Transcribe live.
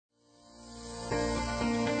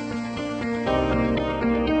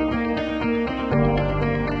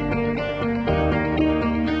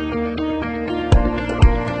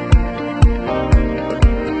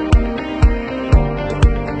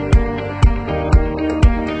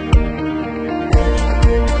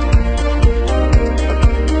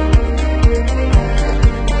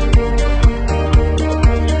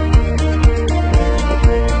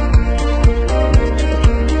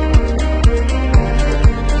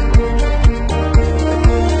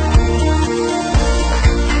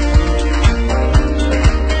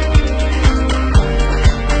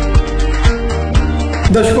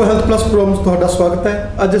दर्शकों health plus programme तुहाडा स्वागत है।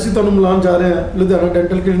 अज असीं तुहानूं मिलान जा रहे हैं लुधियाना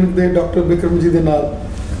डेंटल क्लिनिक के डॉक्टर विक्रम जी के नाल,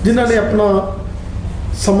 जिन्हां ने अपना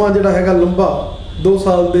समा जिहड़ा हैगा लंबा 2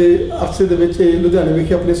 साल के अरसे दे विच लुधियाने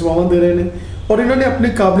विखे अपनी सेवावां दे रहे हैं और इन्होंने अपनी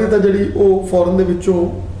काबलियत जिहड़ी वो फॉरन दे विचों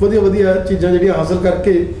वधिया वधिया चीज़ां जिहड़ियां हासिल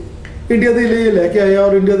करके इंडिया के लिए लैके आए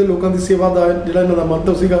और इंडिया के लोगों की सेवा का जिहड़ा इन्हां दा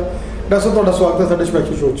मंतव सीगा। डॉक्टर साहब तुहाडा स्वागत है साडे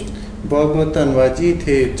स्पैशल शो च। बहुत बहुत धन्यवाद जी,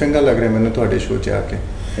 इत्थे चंगा लग रहा है मैंने तुहाडे शो च आके।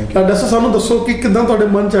 डॉक्टर साहब सानूं दसो कि किदां तुहाडे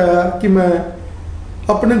मन च आया कि मैं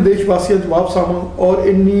अपने देश वासियों च वापस आवां और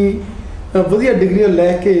इन्नी वधिया डिग्रियां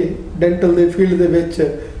लैके डेंटल के फील्ड दे विच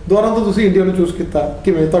दोबारा तो तुसीं इंडिया नूं चूज़ किया,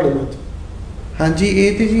 किवें तुहाडे मन च? हाँ जी, ये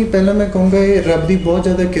तो जी पहला मैं कहूँगा ये रब की बहुत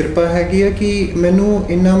ज़्यादा किरपा हैगी है कि मैनू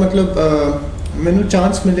इन्ना मतलब मैनू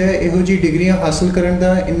चांस मिले इहो जी डिग्रियां हासिल करन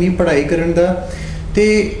दा, इन्नी पढ़ाई करन दा ते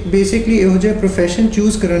बेसिकली इहो जिहा प्रोफैशन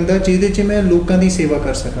चूज़ करन दा जिहदे च मैं लोगों की सेवा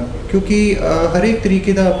कर सकां। क्योंकि हर एक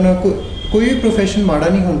तरीके का अपना कोई भी प्रोफैशन माड़ा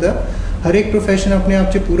नहीं होंदा, हर एक प्रोफैशन अपने आप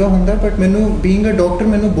च पूरा होंदा। बट मैनू बीइंग अ डॉक्टर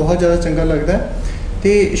मैनू बहुत ज़्यादा चंगा लगता है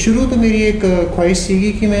तो शुरू तो मेरी एक ख्वाहिश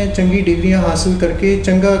सीगी कि मैं चंगी डिग्रियां हासिल करके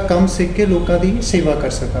चंगा काम सीख के लोगों की सेवा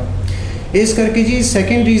कर सकां। इस करके जी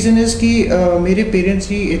सैकेंड रीज़न इज़ कि मेरे पेरेंट्स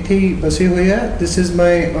जी इत्थे ही बसे हुए हैं। This is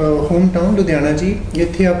my home town Ludhiana जी।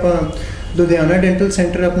 इत्थे आपां लुधियाना डेंटल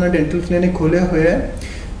सेंटर अपना डेंटल क्लिनिक खोलिया हुआ है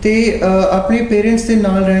तो अपने पेरेंट्स के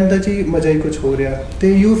नाल रहन दा जी मज़ा ही कुछ हो रहा तो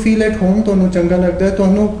यू फील एट होम, तुहानूं चंगा लगता है,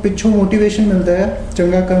 तुहानूं पिछों मोटिवेशन मिलता है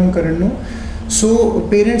चंगा काम करन नूं। सो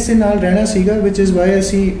पेरेंट्स के नाल रहना सीगा विच इज़ वाई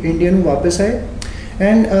असी इंडिया नूं वापस आए।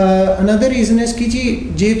 एंड अनदर रीज़न इज़ कि जी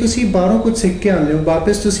जे तुसी बाहरों कुछ सीख के आने हो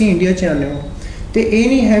वापस तुसी इंडिया च आने हो तो ये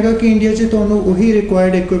नहीं हैगा कि इंडिया च तुहानूं उही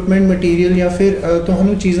रिक्वायर्ड इक्विपमेंट मटीरियल या फिर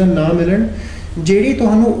तुहानूं चीज़ां ना मिलन ਜਿਹੜੀ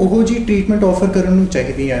ਤੁਹਾਨੂੰ ਉਹੋ ਜੀ ਟ੍ਰੀਟਮੈਂਟ ਆਫਰ ਕਰਨ ਨੂੰ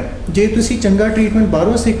ਚਾਹੀਦੀ ਹੈ। ਜੇ ਤੁਸੀਂ ਚੰਗਾ ਟ੍ਰੀਟਮੈਂਟ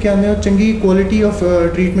ਬਾਹਰੋਂ ਸਿੱਖ ਕੇ ਆਉਂਦੇ ਹੋ, ਚੰਗੀ ਕੁਆਲਿਟੀ ਆਫ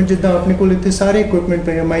ਟ੍ਰੀਟਮੈਂਟ, ਜਿੱਦਾਂ ਆਪਣੇ ਕੋਲ ਇੱਥੇ ਸਾਰੇ ਇਕੁਇਪਮੈਂਟ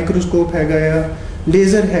ਪਏ ਆ, ਮਾਈਕਰੋਸਕੋਪ ਹੈਗਾ ਆ,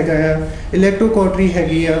 ਲੇਜ਼ਰ ਹੈਗਾ ਆ, ਇਲੈਕਟ੍ਰੋਕੌਟਰੀ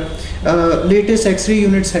ਹੈਗੀ ਆ, ਲੇਟੈਸਟ ਐਕਸਰੇ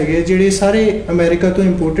ਯੂਨਿਟਸ ਹੈਗੇ ਜਿਹੜੇ ਸਾਰੇ ਅਮਰੀਕਾ ਤੋਂ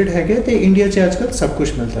ਇੰਪੋਰਟਡ ਹੈਗੇ ਤੇ ਇੰਡੀਆ 'ਚ ਅੱਜ ਕੱਲ੍ਹ ਸਭ ਕੁਝ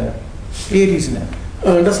ਮਿਲਦਾ ਹੈ। ਇਹ ਰੀਜ਼ਨ ਹੈ।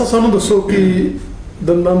 ਡਾਕਟਰ ਸਾਹਿਬ ਸਾਨੂੰ ਦੱਸੋ ਕਿ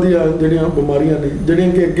ਦੰਦਾਂ ਦੀਆਂ ਜਿਹੜੀਆਂ ਬਿਮਾਰੀਆਂ ਨੇ ਜਿਹੜੀਆਂ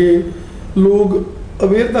ਕਿ ਅੱਗੇ ਲੋਕ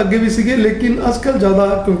अवेयर तो अगे भी सीगे लेकिन आजकल ज़्यादा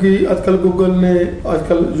क्योंकि आजकल गूगल ने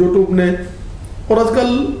आजकल यूट्यूब ने और आजकल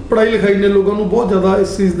पढ़ाई लिखाई ने लोगों को बहुत ज़्यादा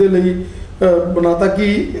इस चीज़ के लिए बनाता कि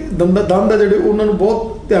दंद है जोड़े उन्होंने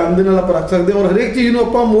बहुत ध्यान के नाल रख सकते और हरेक चीज़ को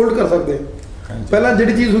आप मोल्ड कर सकते हैं। पहला जी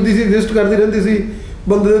चीज़ होती सी एग्जिस्ट करती रहती सी,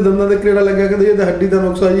 बंदे के दंदों के कीड़ा लग्या कहते ये हड्डी का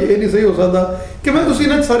नुकसा जी ये नहीं सही हो सकता कि मैं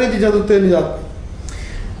तुसीं इन्हां सारी चीज़ों के उत्ते निजात?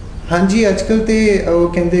 हाँ जी, अजकल तो वो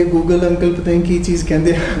कहते गूगल अंकल पता नहीं की चीज़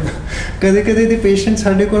कहते कदे कदे तो पेशेंट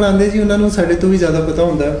साढ़े कोल आते जी उन्होंने साढ़े तो भी ज़्यादा पता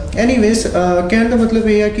होंदा। एनीवेज कहने का मतलब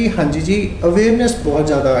ये है कि हाँ जी जी अवेयरनेस बहुत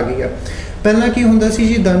ज़्यादा आ गई है। पहला की होंदा सी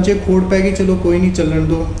जी दंद च खोड़ पै गई, चलो कोई नहीं चलन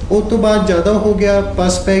दो, उस तो बाद ज़्यादा हो गया,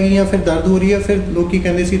 पस पै गई या फिर दर्द हो रही है, फिर लोग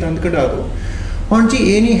कहते सी दंद कढ़ा दो। हाँ जी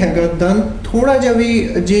ये नहीं हैगा, दंद थोड़ा जा भी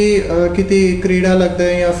जे किते करेड़ा लगता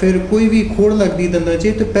है या फिर कोई भी खोड़ लगती दंदा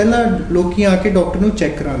च तो पहला लोग आके डॉक्टर नूं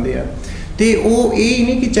चैक कराते हैं तो वो ये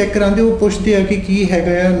नहीं कि चैक कराते, वो पुछते हैं कि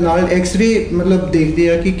हैगा नाल एक्सरे मतलब देखते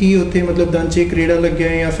हैं कि उत्थे मतलब दंद च करेड़ा लग्या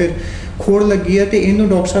है या फिर खोड़ लगी है तो इनू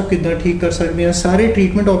डॉक्टर साहब किद्दां ठीक कर सकते हैं। सारे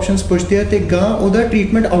ट्रीटमेंट ऑप्शंस पुछते हैं तो गां उहदा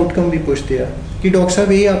ट्रीटमेंट आउटकम भी पुछते हैं कि डॉक्टर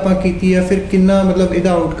साहब ये आपां कीती है फिर कितना मतलब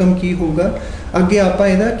इहदा आउटकम की होगा, अगे आपां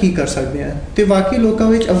इहदा की कर सकते हैं। तो वाकई लोगों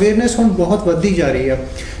में अवेयरनेस हुण बहुत वधदी जा रही है।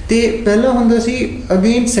 तो पहला हुंदा सी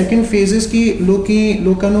अगेन सैकेंड फेजिस कि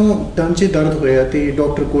लोगों नूं दंद च दर्द होया तो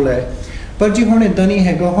डॉक्टर कोल आए, पर जी हुण इदां नहीं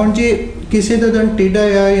हैगा। हुण जे किसी दा दंद टेढ़ा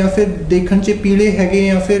आ या फिर देखण च पीले हैगे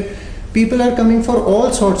या फिर people are coming for all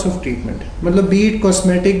sorts of treatment, मतलब beat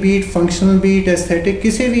cosmetic beat functional beat aesthetic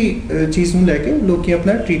किसी भी चीज़ में लैके लोग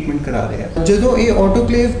अपना ट्रीटमेंट करा रहे हैं। जो ये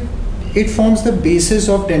autoclave it forms the basis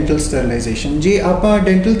of dental sterilization. जे आप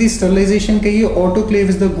डेंटल की स्टरलाइजेशन कहिए autoclave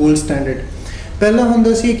is the gold standard. पहला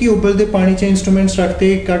होंदा सी कि उबलते पानी च इंस्ट्रूमेंट्स रखते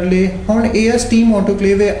कढ़ ले, हुण ये स्टीम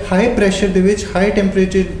ऑटोक्लेव है, हाई प्रैशर दे विच हाई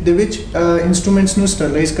टैंपरेचर दे विच इंस्ट्रूमेंट्स नूं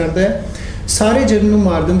स्टरलाइज करता है, सारे जर्म नूं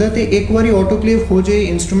मार दिंदा ते एक बारी ऑटोक्लेव हो जाए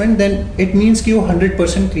इंस्ट्रूमेंट दैन इट मीनस कि वो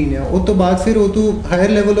 100% क्लीन है। उस तो बाद फिर वो तो हायर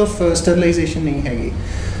लेवल ऑफ स्टरलाइजेशन नहीं हैगी।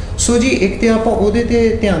 सो जी एक तो आप उहदे ते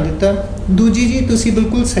ध्यान दिता, दूजी जी तुसी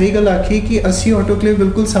बिल्कुल सही गल आखी कि असी ऑटोक्लेव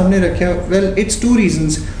बिल्कुल सामने रखा। वेल इट्स 2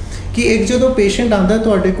 रीजनस कि एक जो पेशेंट आता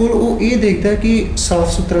तुहाडे कोल वो ये देखता है कि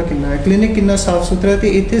साफ सुथरा कितना है, क्लिनिक कितना साफ सुथरा तो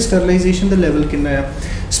इत्थे स्टरलाइजेशन का लैवल कितना है।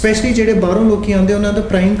 स्पैशली जो बाहरों लोग आते उन्होंने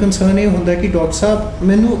प्राइम कंसर्न ये होंगे कि डॉक्टर साहब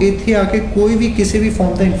मैनू इत्थे आके कोई भी किसी भी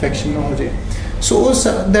फॉर्म का इन्फेक्शन ना हो जाए। So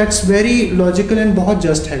that's very logical and बहुत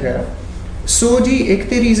जस्ट हैगा। सो जी एक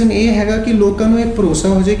तो रीज़न ये हैगा कि लोगों को एक भरोसा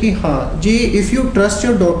हो जाए कि हाँ जी if you trust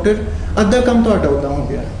your doctor ਅੱਧਾ ਕੰਮ ਤੁਹਾਡਾ ਉੱਦਾਂ ਹੋ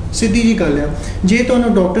ਗਿਆ। ਸਿੱਧੀ ਜੀ ਗੱਲ ਆ। ਜੇ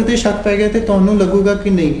ਤੁਹਾਨੂੰ ਡਾਕਟਰ 'ਤੇ ਸ਼ੱਕ ਪੈ ਗਿਆ ਤਾਂ ਤੁਹਾਨੂੰ ਲੱਗੂਗਾ ਕਿ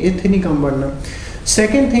ਨਹੀਂ ਇੱਥੇ ਨਹੀਂ ਕੰਮ ਬਣਨਾ।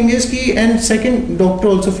 ਸੈਕਿੰਡ ਥਿੰਗ ਇਜ਼ ਕਿ and second doctor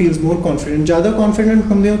also feels more confident, ਜ਼ਿਆਦਾ ਕੌਨਫੀਡੈਂਟ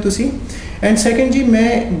ਹੁੰਦੇ ਹੋ ਤੁਸੀਂ। ਐਂਡ ਸੈਕਿੰਡ ਜੀ ਮੈਂ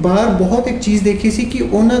ਬਾਹਰ ਬਹੁਤ ਇੱਕ ਚੀਜ਼ ਦੇਖੀ ਸੀ ਕਿ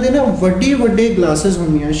ਉਹਨਾਂ ਦੇ ਨਾ ਵੱਡੇ ਗਲਾਸਿਸ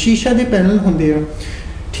ਹੁੰਦੀਆਂ, ਸ਼ੀਸ਼ਾ ਦੇ ਪੈਨਲ ਹੁੰਦੇ ਆ।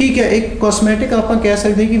 ਠੀਕ ਹੈ, ਇੱਕ ਕਾਸਮੈਟਿਕ ਆਪਾਂ ਕਹਿ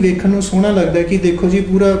ਸਕਦੇ ਕਿ ਵੇਖਣ ਨੂੰ ਸੋਹਣਾ ਲੱਗਦਾ ਕਿ ਦੇਖੋ ਜੀ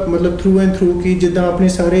ਪੂਰਾ ਮਤਲਬ ਥਰੂ ਐਂਡ ਥਰੂ ਕਿ ਜਿੱਦਾਂ ਆਪਣੇ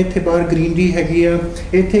ਸਾਰੇ ਇੱਥੇ ਬਾਹਰ ਗ੍ਰੀਨਰੀ ਹੈਗੀ ਆ,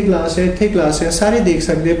 ਇੱਥੇ ਗਲਾਸ ਹੈ, ਇੱਥੇ ਗਲਾਸ ਹੈ, ਸਾਰੇ ਦੇਖ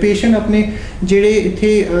ਸਕਦੇ ਆ। ਪੇਸ਼ੈਂਟ ਆਪਣੇ ਜਿਹੜੇ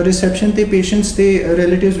ਇੱਥੇ ਰਿਸੈਪਸ਼ਨ 'ਤੇ ਪੇਸ਼ੈਂਟਸ ਦੇ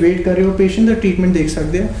ਰਿਲੇਟਿਵਸ ਵੇਟ ਕਰ ਰਹੇ ਹੋ, ਪੇਸ਼ੈਂਟ ਦਾ ਟ੍ਰੀਟਮੈਂਟ ਦੇਖ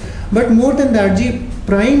ਸਕਦੇ ਆ। ਬਟ ਮੋਰ ਦੈਨ ਦੈਟ ਜੀ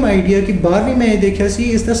ਪ੍ਰਾਈਮ ਆਈਡੀਆ ਕਿ ਬਾਹਰ ਵੀ ਮੈਂ ਇਹ ਦੇਖਿਆ ਸੀ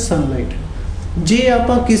ਇਸ ਦਾ ਸਨਲਾਈਟ। ਜੇ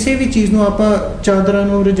ਆਪਾਂ ਕਿਸੇ ਵੀ ਚੀਜ਼ ਨੂੰ ਆਪਾਂ ਚਾਦਰਾਂ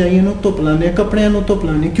ਨੂੰ, ਰਜਾਈਆਂ ਨੂੰ ਧੁੱਪ ਲਾਉਂਦੇ ਹਾਂ, ਕੱਪੜਿਆਂ ਨੂੰ ਧੁੱਪ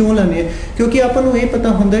ਲਾਉਂਦੇ ਕਿਉਂ ਲਾਉਂਦੇ ਹਾਂ? ਕਿਉਂਕਿ ਆਪਾਂ ਨੂੰ ਇਹ ਪਤਾ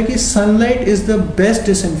ਹੁੰਦਾ ਕਿ ਸਨਲਾਈਟ ਇਜ਼ ਦਾ ਬੈਸਟ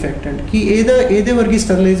ਡਿਸਇਨਫੈਕਟੈਂਟ, ਕਿ ਇਹਦੇ ਵਰਗੀ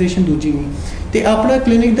ਸਟਰਲਾਈਜੇਸ਼ਨ ਦੂਜੀ ਨਹੀਂ। ਅਤੇ ਆਪਣਾ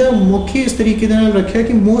ਕਲੀਨਿਕ ਦਾ ਮੁੱਖ ਹੀ ਇਸ ਤਰੀਕੇ ਦੇ ਨਾਲ ਰੱਖਿਆ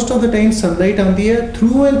ਕਿ most of the time sunlight ਆਉਂਦੀ ਹੈ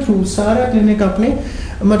ਥਰੂ ਐਂਡ ਥਰੂ। ਸਾਰਾ ਕਲੀਨਿਕ ਆਪਣੇ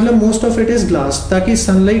ਮਤਲਬ most of it is glass, ਤਾਂ ਕਿ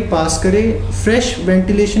ਸਨਲਾਈਟ ਪਾਸ ਕਰੇ, ਫਰੈਸ਼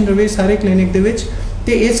ਵੈਂਟੀਲੇਸ਼ਨ ਰਹੇ ਸਾਰੇ ਕਲੀਨਿਕ ਦੇ ਵਿੱਚ।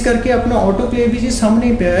 ਅਤੇ ਇਸ ਕਰਕੇ ਆਪਣਾ ਆਟੋਕਲੇਵ ਵੀ ਜੀ ਸਾਹਮਣੇ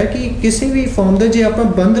ਹੀ ਪਿਆ ਹੈ ਕਿ ਕਿਸੇ ਵੀ ਫਾਰਮ ਦਾ ਜੇ ਆਪਾਂ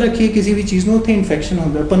ਬੰਦ ਰੱਖੀਏ ਕਿਸੇ ਵੀ ਚੀਜ਼ ਨੂੰ, ਉੱਥੇ ਇਨਫੈਕਸ਼ਨ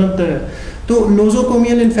ਹੁੰਦਾ, ਪਨਪਦਾ ਹੈ। ਤੋ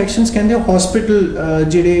ਨੋਜ਼ੋਕੋਮੀਅਲ ਇਨਫੈਕਸ਼ਨਸ ਕਹਿੰਦੇ ਹਸਪੀਟਲ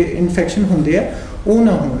ਜਿਹੜੇ ਇਨਫੈਕਸ਼ਨ ਹੁੰਦੇ ਆ ਉਹ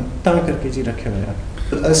ਨਾ ਹੋਣ, ਤਾਂ ਕਰਕੇ ਜੀ ਰੱਖਿਆ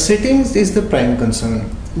ਹੋਇਆ। Sittings is the prime concern.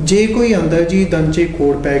 ਜੇ ਕੋਈ ਆਉਂਦਾ ਜੀ ਦੰਦ 'ਚ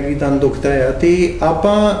ਕੋੜ ਪੈ ਗਈ, ਦੰਦ ਦੁਖਦਾ ਆ, ਅਤੇ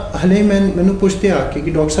ਆਪਾਂ ਹਲੇ ਮੈਨੂੰ ਪੁੱਛਦੇ ਆ ਕੇ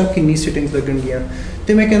ਕਿ ਡਾਕਟਰ ਸਾਹਿਬ ਕਿੰਨੀ ਸਿਟਿੰਗਸ ਲੱਗਣਗੀਆਂ,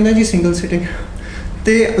 ਅਤੇ ਮੈਂ ਕਹਿੰਦਾ ਜੀ ਸਿੰਗਲ ਸਿਟਿੰਗ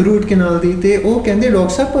ਅਤੇ ਰੂਟ ਕਨਾਲ ਦੀ। ਅਤੇ ਉਹ ਕਹਿੰਦੇ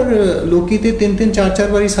ਡਾਕਟਰ ਸਾਹਿਬ ਪਰ ਲੋਕੀ ਤੇ 3-3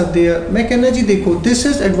 4-4 ਵਾਰੀ ਸੱਦਦੇ ਆ। ਮੈਂ ਕਹਿੰਦਾ ਜੀ ਦੇਖੋ this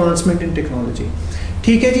is advancement in technology.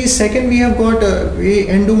 ਠੀਕ ਹੈ ਜੀ। ਸੈਕਿੰਡ ਵੀ ਹੈਵ ਗੋਟ ਇਹ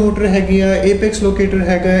ਐਂਡੋਮੋਟਰ ਹੈਗੀ ਆ, ਏਪੈਕਸ ਲੋਕੇਟਰ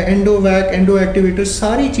ਹੈਗਾ, ਐਂਡੋਵੈਕ, ਐਂਡੋ ਐਕਟੀਵੇਟਰ,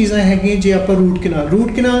 ਸਾਰੀ ਚੀਜ਼ਾਂ ਹੈਗੀਆਂ। ਜੇ ਆਪਾਂ ਰੂਟ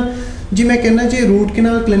ਕਨਾਲ ਜੀ ਮੈਂ ਕਹਿੰਦਾ ਜੇ ਰੂਟ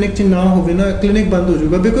ਕਨਾਲ ਕਲੀਨਿਕ 'ਚ ਨਾ ਹੋਵੇ ਨਾ, ਕਲੀਨਿਕ ਬੰਦ ਹੋ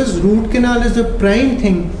ਜਾਊਗਾ। Because route canal is the prime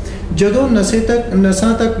thing. ਜਦੋਂ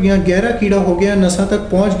ਨਸਾਂ ਤੱਕ ਜਾਂ ਗਹਿਰਾ ਕੀੜਾ ਹੋ ਗਿਆ, ਨਸਾਂ ਤੱਕ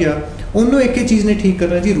ਪਹੁੰਚ ਗਿਆ, ਉਹਨੂੰ ਇੱਕ ਹੀ ਚੀਜ਼ ਨੇ ਠੀਕ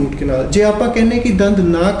ਕਰਨਾ ਜੀ, ਰੂਟ ਕਨਾਲ। ਜੇ ਆਪਾਂ ਕਹਿੰਦੇ ਕਿ ਦੰਦ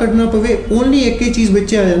ਨਾ ਕੱਢਣਾ ਪਵੇ, ਓਨਲੀ ਇੱਕ ਹੀ ਚੀਜ਼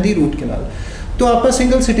ਵਿੱਚ ਆ ਜਾਂਦੀ, ਰੂਟ ਕਨਾਲ। ਤਾਂ ਆਪਾਂ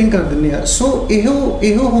ਸਿੰਗਲ ਸਿਟਿੰਗ ਕਰ ਦਿੰਦੇ ਹਾਂ। ਸੋ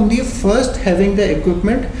ਇਹੋ ਹੁੰਦੀ ਹੈ first having the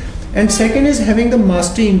equipment, and second is having the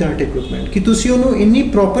mastery in that equipment, ਕਿ ਤੁਸੀਂ ਉਹਨੂੰ ਇੰਨੀ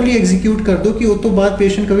ਪ੍ਰੋਪਰਲੀ ਐਗਜ਼ੀਕਿਊਟ ਕਰ ਦਿਓ ਕਿ ਉਸ ਤੋਂ ਬਾਅਦ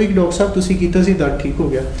ਪੇਸ਼ੈਂਟ ਕਹੇ ਕਿ ਡਾਕਟਰ ਸਾਹਿਬ ਤੁਸੀਂ ਕੀਤਾ ਸੀ, ਦਰਦ ਠੀਕ ਹੋ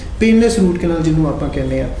ਗਿਆ। ਪੇਨਲੈਸ ਰੂਟ ਕਨਾਲ ਜਿਹਨੂੰ ਆਪਾਂ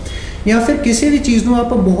ਕਹਿੰਦੇ ਹਾਂ। ਜਾਂ ਫਿਰ ਕਿਸੇ ਵੀ ਚੀਜ਼ ਨੂੰ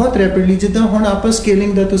ਆਪਾਂ ਬਹੁਤ ਰੈਪਿਡਲੀ, ਜਿੱਦਾਂ ਹੁਣ ਆਪਾਂ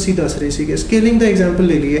ਸਕੇਲਿੰਗ ਦਾ ਤੁਸੀਂ ਦੱਸ ਰਹੇ ਸੀਗੇ, ਸਕੇਲਿੰਗ ਦਾ ਐਗਜ਼ਾਮਪਲ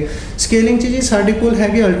ਲੈ ਲਈਏ। ਸਕੇਲਿੰਗ 'ਚ ਜੀ ਸਾਡੇ ਕੋਲ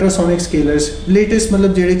ਹੈਗੇ ਅਲਟਰਾਸੋਨਿਕ ਸਕੇਲਰਸ, ਲੇਟੈਸਟ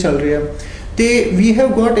ਮਤਲਬ ਜਿਹੜੇ ਚੱਲ ਰਹੇ ਆ। ਅਤੇ ਵੀ ਹੈਵ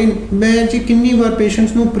ਗੋਟ ਮੈਂ ਜੀ ਕਿੰਨੀ ਵਾਰ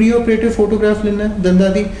ਪੇਸ਼ੈਂਟਸ ਨੂੰ ਪ੍ਰੀ ਆਪਰੇਟਿਵ ਫੋਟੋਗ੍ਰਾਫ ਲੈਣਾ ਦੰਦਾਂ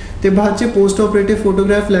ਦੀ, ਅਤੇ ਬਾਅਦ 'ਚ ਪੋਸਟ ਆਪਰੇਟਿਵ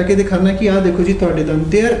ਫੋਟੋਗ੍ਰਾਫ ਲੈ ਕੇ ਦਿਖਾਉਣਾ ਕਿ ਆਹ ਦੇਖੋ ਜੀ ਤੁਹਾਡੇ ਦੰਦ।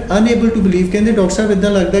 ਦੇ ਆਰ ਅਨਏਬਲ ਟੂ ਬਿਲੀਵ, ਕਹਿੰਦੇ ਡਾਕਟਰ ਸਾਹਿਬ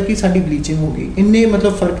ਇੱਦਾਂ ਲੱਗਦਾ ਕਿ ਸਾਡੀ ਬਲੀਚਿੰਗ ਹੋ ਗਈ, ਇੰਨੇ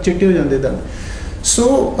ਮਤਲਬ ਫਰਕ ਚਿੱਟੇ ਹੋ ਜਾਂਦੇ ਦੰਦ। ਸੋ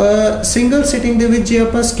ਸਿੰਗਲ ਸਿਟਿੰਗ ਦੇ ਵਿੱਚ ਜੇ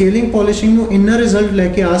ਆਪਾਂ ਸਕੇਲਿੰਗ ਪੋਲਿਸ਼ਿੰਗ ਨੂੰ ਇੰਨਾ ਰਿਜ਼ਲਟ ਲੈ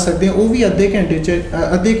ਕੇ ਆ ਸਕਦੇ ਹਾਂ, ਉਹ ਵੀ ਅੱਧੇ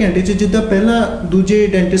ਘੰਟੇ 'ਚ ਜਿੱਦਾਂ ਪਹਿਲਾਂ ਦੂਜੇ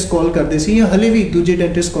ਡੈਂਟਿਸਟ ਕਾਲ ਕਰਦੇ ਸੀ, ਜਾਂ ਹਲੇ ਵੀ ਦੂਜੇ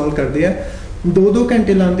ਡੈਂਟਿਸਟ ਕਾਲ ਕਰਦੇ ਆ, 2-2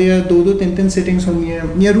 ਘੰਟੇ ਲਾਉਂਦੇ ਆ, 2-2 3-3 ਸਿਟਿੰਗਸ ਹੁੰਦੀਆਂ,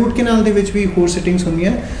 ਜਾਂ ਰੂਟ ਕਨਾਲ ਦੇ ਵਿੱਚ ਵੀ ਹੋਰ ਸਿਟਿੰਗਸ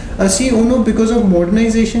ਹੁੰਦੀਆਂ। ਅਸੀਂ ਉਹਨੂੰ ਬਿਕੋਜ਼ ਆਫ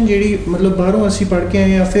ਮੋਡਰਨਾਈਜੇਸ਼ਨ ਜਿਹੜੀ ਮਤਲਬ ਬਾਹਰੋਂ ਅਸੀਂ ਪੜ੍ਹ ਕੇ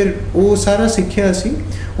ਆਏ ਹਾਂ, ਫਿਰ ਉਹ ਸਾਰਾ ਸਿੱਖਿਆ ਅਸੀਂ,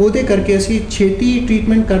 ਉਹਦੇ ਕਰਕੇ ਅਸੀਂ ਛੇਤੀ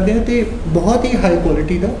ਟਰੀਟਮੈਂਟ ਕਰਦੇ ਹਾਂ ਅਤੇ ਬਹੁਤ ਹੀ ਹਾਈ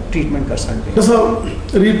ਕੁਆਲਿਟੀ ਦਾ ਟਰੀਟਮੈਂਟ ਕਰ ਸਕਦੇ ਹਾਂ।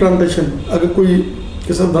 ਸਰ ਰੀਪਲਾਂਟੇਸ਼ਨ, ਅਗਰ ਕੋਈ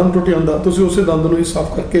ਕਿਸੇ ਦਾ ਦੰਦ ਟੁੱਟਿਆ ਹੁੰਦਾ, ਤੁਸੀਂ ਉਸੇ ਦੰਦ ਨੂੰ ਹੀ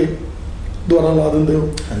ਸਾਫ਼ ਕਰਕੇ ਦੁਬਾਰਾ ਲਾ ਦਿੰਦੇ ਹੋ।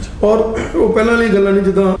 ਔਰ ਉਹ ਪਹਿਲਾਂ ਵਾਲੀ ਗੱਲਾਂ ਨਹੀਂ,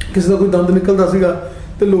 ਜਿੱਦਾਂ ਕਿਸੇ ਦਾ ਕੋਈ ਦੰਦ ਨਿਕਲਦਾ ਸੀਗਾ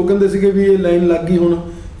ਅਤੇ ਲੋਕ ਕਹਿੰਦੇ ਸੀਗੇ ਵੀ ਇਹ ਲਾਈਨ ਲੱਗ ਗਈ, ਹੁਣ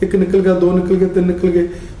ਇੱਕ ਨਿਕਲ ਗਿਆ, 2 ਨਿਕਲ ਗਏ, 3 ਨਿਕਲ ਗਏ।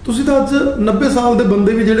 ਤੁਸੀਂ ਤਾਂ ਅੱਜ 90 ਸਾਲ ਦੇ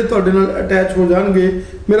ਬੰਦੇ ਵੀ ਜਿਹੜੇ ਤੁਹਾਡੇ ਨਾਲ ਅਟੈਚ ਹੋ ਜਾਣਗੇ,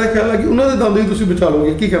 ਮੇਰਾ ਖਿਆਲ ਹੈ ਕਿ ਉਹਨਾਂ ਦੇ ਦੰਦ ਵੀ ਤੁਸੀਂ ਬਚਾ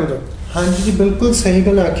ਲਓਗੇ। ਕੀ ਕਹਿਣਾ ਚਾਹੋ? ਹਾਂਜੀ ਜੀ, ਬਿਲਕੁਲ ਸਹੀ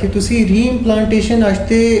ਗੱਲ ਆਖੀ ਤੁਸੀਂ। ਰੀਇੰਪਲਾਂਟੇਸ਼ਨ ਅੱਜ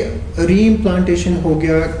ਤੇ ਰੀਇੰਪਲਾਂਟੇਸ਼ਨ ਹੋ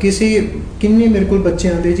ਗਿਆ। ਕਿੰਨੇ ਮੇਰੇ ਕੋਲ ਬੱਚੇ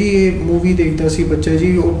ਆਉਂਦੇ ਜੀ, ਇਹ ਮੂਵੀ ਦੇਖਦਾ ਸੀ ਬੱਚਾ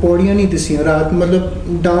ਜੀ, ਉਹ ਪੌੜੀਆਂ ਨਹੀਂ ਦਿਸੀਆਂ ਰਾਤ,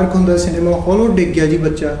 ਮਤਲਬ ਡਾਰਕ ਹੁੰਦਾ ਸਿਨੇਮਾ ਹਾਲ, ਉਹ ਡਿੱਗ ਗਿਆ ਜੀ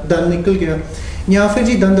ਬੱਚਾ, ਦੰਦ ਨਿਕਲ ਗਿਆ, ਜਾਂ ਫਿਰ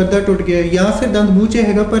ਜੀ ਦੰਦ ਅੱਧਾ ਟੁੱਟ ਗਿਆ, ਜਾਂ ਫਿਰ ਦੰਦ ਮੂੰਹ 'ਚ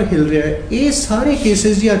ਹੈਗਾ ਪਰ ਹਿਲ ਰਿਹਾ ਹੈ। ਇਹ ਸਾਰੇ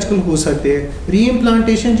ਕੇਸਿਸ ਜੀ ਅੱਜ ਕੱਲ੍ਹ ਹੋ ਸਕਦੇ ਹੈ।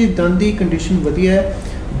 ਰੀਇੰਪਲਾਂਟੇਸ਼ਨ ਜੀ ਦੰਦ ਦੀ ਕੰਡੀਸ਼ਨ ਵਧੀਆ ਹੈ।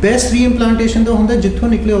 ਬੈਸਟ ਰੀਇੰਪਲਾਂਟੇਸ਼ਨ ਦਾ ਹੁੰਦਾ ਜਿੱਥੋਂ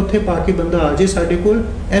ਨਿਕਲੇ ਉੱਥੇ ਪਾ ਕੇ ਬੰਦਾ ਆ ਜਾਏ ਸਾਡੇ ਕੋਲ,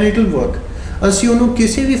 ਐਂਡ ਇਟ ਵਿਲ ਵਰਕ। ਅਸੀਂ ਉਹਨੂੰ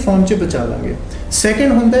ਕਿਸੇ ਵੀ ਫਾਰਮ 'ਚ ਬਚਾ ਲਾਂਗੇ।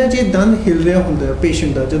 ਸੈਕਿੰਡ ਹੁੰਦਾ ਜੇ ਦੰਦ ਹਿਲ ਰਿਹਾ ਹੁੰਦਾ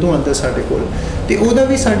ਪੇਸ਼ੈਂਟ ਦਾ ਜਦੋਂ ਆਉਂਦਾ ਸਾਡੇ ਕੋਲ, ਅਤੇ ਉਹਦਾ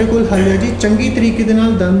ਵੀ ਸਾਡੇ ਕੋਲ ਹੱਲ ਹੈ ਜੀ। ਚੰਗੀ ਤਰੀਕੇ ਦੇ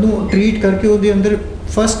ਨਾਲ ਦੰਦ ਨੂੰ ਟਰੀਟ ਕਰਕੇ ਉਹਦੇ ਅੰਦਰ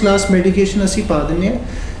ਫਸਟ ਕਲਾਸ ਮੈਡੀਕੇਸ਼ਨ ਅਸੀਂ ਪਾ ਦਿੰਦੇ ਹਾਂ,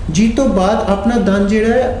 ਜਿਸ ਤੋਂ ਬਾਅਦ ਆਪਣਾ ਦੰਦ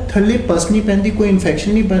ਜਿਹੜਾ ਹੈ ਥੱਲੇ ਪਸ ਨਹੀਂ ਪੈਂਦੀ, ਕੋਈ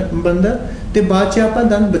ਇਨਫੈਕਸ਼ਨ ਨਹੀਂ ਬਣਦਾ, ਅਤੇ ਬਾਅਦ 'ਚ ਆਪਾਂ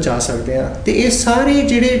ਦੰਦ ਬਚਾ ਸਕਦੇ ਹਾਂ। ਅਤੇ ਇਹ ਸਾਰੇ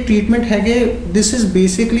ਜਿਹੜੇ ਟਰੀਟਮੈਂਟ ਹੈਗੇ, this is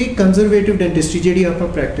basically conservative dentistry ਜਿਹੜੀ ਆਪਾਂ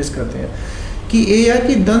ਪ੍ਰੈਕਟਿਸ ਕਰਦੇ ਹਾਂ, ਕਿ ਇਹ ਆ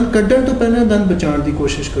ਕਿ ਦੰਦ ਕੱਢਣ ਤੋਂ ਪਹਿਲਾਂ ਦੰਦ ਬਚਾਉਣ ਦੀ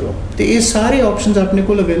ਕੋਸ਼ਿਸ਼ ਕਰੋ। ਅਤੇ ਇਹ ਸਾਰੇ ਆਪਸ਼ਨਸ ਆਪਣੇ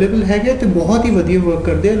ਕੋਲ ਅਵੇਲੇਬਲ ਹੈਗੇ ਅਤੇ ਬਹੁਤ ਹੀ ਵਧੀਆ ਵਰਕ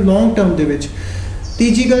ਕਰਦੇ ਆ ਲੌਂਗ ਟਰਮ ਦੇ ਵਿੱਚ।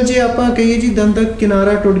 ਤੀਜੀ ਗੱਲ, ਜੇ ਆਪਾਂ ਕਹੀਏ ਜੀ ਦੰਦ ਦਾ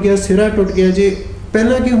ਕਿਨਾਰਾ ਟੁੱਟ ਗਿਆ, ਸਿਰਾ ਟੁੱਟ ਗਿਆ, ਜੇ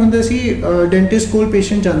ਪਹਿਲਾਂ ਕੀ ਹੁੰਦਾ ਸੀ, ਡੈਂਟਿਸਟ ਕੋਲ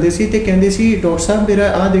ਪੇਸ਼ੈਂਟ ਜਾਂਦੇ ਸੀ ਅਤੇ ਕਹਿੰਦੇ ਸੀ ਡਾਕਟਰ ਸਾਹਿਬ ਮੇਰਾ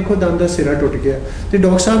ਆਹ ਦੇਖੋ ਦੰਦ ਦਾ ਸਿਰਾ ਟੁੱਟ ਗਿਆ, ਅਤੇ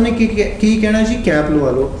ਡਾਕਟਰ ਸਾਹਿਬ ਨੇ ਕੀ ਕਹਿਣਾ ਜੀ, ਕੈਪ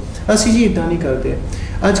ਲਵਾ ਲਓ। ਅਸੀਂ ਜੀ ਇੱਦਾਂ ਨਹੀਂ ਕਰਦੇ।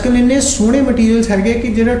 ਅੱਜ ਕੱਲ੍ਹ ਇੰਨੇ ਸੋਹਣੇ ਮਟੀਰੀਅਲਸ ਹੈਗੇ ਕਿ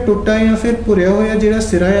ਜਿਹੜਾ ਟੁੱਟਾ ਜਾਂ ਫਿਰ ਭੁਰਿਆ ਹੋਇਆ ਜਿਹੜਾ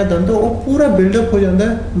ਸਿਰਾ ਜਾਂ ਦੰਦ ਉਹ ਪੂਰਾ ਬਿਲਡਅਪ ਹੋ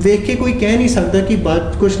ਜਾਂਦਾ, ਵੇਖ ਕੇ ਕੋਈ ਕਹਿ ਨਹੀਂ ਸਕਦਾ ਕਿ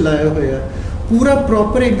ਬਾਅਦ ਕੁਛ ਲਾਇਆ ਹੋਇਆ, ਪੂਰਾ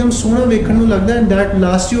ਪ੍ਰੋਪਰ ਇੱਕਦਮ ਸੋਹਣਾ ਵੇਖਣ ਨੂੰ ਲੱਗਦਾ। ਐਂਡ ਦੈਟ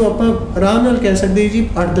ਲਾਸਟ ਯੂ ਆਪਾਂ ਆਰਾਮ ਨਾਲ ਕਹਿ ਸਕਦੇ ਜੀ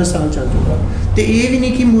 8-10 ਸਾਲ ਚੱਲ ਜੂਗਾ। ਅਤੇ ਇਹ ਵੀ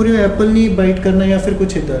ਨਹੀਂ ਕਿ ਮੂਹਰੇ ਐਪਲ ਨਹੀਂ ਬਾਈਟ ਕਰਨਾ ਜਾਂ ਫਿਰ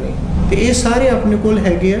ਕੁਛ ਇੱਦਾਂ ਨਹੀਂ। ਅਤੇ ਇਹ ਸਾਰੇ ਆਪਣੇ ਕੋਲ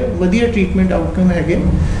ਹੈਗੇ ਆ, ਵਧੀਆ ਟਰੀਟਮੈਂਟ ਆਊਟਕਮ ਹੈਗੇ।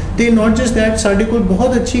 ਅਤੇ ਨਾਟ ਜਸਟ ਦੈਟ, ਸਾਡੇ ਕੋਲ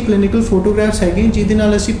ਬਹੁਤ ਅੱਛੀ ਕਲੀਨਿਕਲ ਫੋਟੋਗ੍ਰਾਫਸ ਹੈਗੇ ਜਿਹਦੇ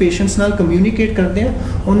ਨਾਲ ਅਸੀਂ ਪੇਸ਼ੈਂਟਸ ਨਾਲ ਕਮਿਊਨੀਕੇਟ ਕਰਦੇ ਹਾਂ,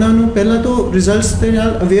 ਉਹਨਾਂ ਨੂੰ ਪਹਿਲਾਂ ਤੋਂ ਰਿਜ਼ਲਟਸ ਦੇ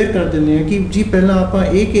ਨਾਲ ਅਵੇਅਰ ਕਰ ਦਿੰਦੇ ਹਾਂ ਕਿ ਜੀ ਪਹਿਲਾਂ ਆਪਾਂ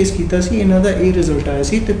ਇਹ ਕੇਸ ਕੀਤਾ ਸੀ, ਇਹਨਾਂ ਦਾ ਇਹ ਰਿਜ਼ਲਟ ਆਇਆ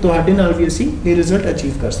ਸੀ ਅਤੇ ਤੁਹਾਡੇ ਨਾਲ ਵੀ ਅਸੀਂ ਇਹ ਰਿਜ਼ਲਟ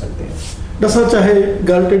ਅਚੀਵ ਕਰ ਸਕਦੇ ਹਾਂ। ਦੱਸਾਂ, ਚਾਹੇ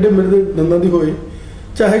ਗੱਲ ਟੇਢੇ ਮੇਢੇ ਦੰਦਾਂ ਦੀ ਹੋਏ,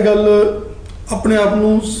 ਚਾਹੇ ਗੱਲ ਆਪਣੇ ਆਪ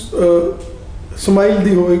ਨੂੰ ਸਮਾਈਲ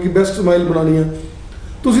ਦੀ ਹੋਵੇ ਕਿ ਬੈਸਟ ਸਮਾਈਲ ਬਣਾਉਣੀ ਆ,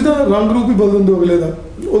 ਤੁਸੀਂ ਤਾਂ ਰੰਗ ਰੂਪ ਹੀ ਬਦਲ ਦਿੰਦੇ ਹੋ ਅਗਲੇ ਦਾ।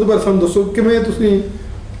 ਉਹਦੇ ਬਾਰੇ ਸਾਨੂੰ ਦੱਸੋ, ਕਿਵੇਂ ਤੁਸੀਂ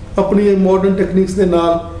ਆਪਣੀ ਮਾਡਰਨ ਟੈਕਨੀਕਸ ਦੇ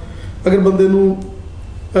ਨਾਲ, ਅਗਰ ਬੰਦੇ ਨੂੰ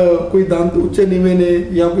ਕੋਈ ਦੰਦ ਉੱਚੇ ਨੀਵੇਂ ਨੇ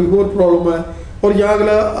ਜਾਂ ਕੋਈ ਹੋਰ ਪ੍ਰੋਬਲਮ ਹੈ, ਔਰ ਜਾਂ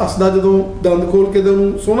ਅਗਲਾ ਹੱਸਦਾ ਜਦੋਂ ਦੰਦ ਖੋਲ੍ਹ ਕੇ ਤਾਂ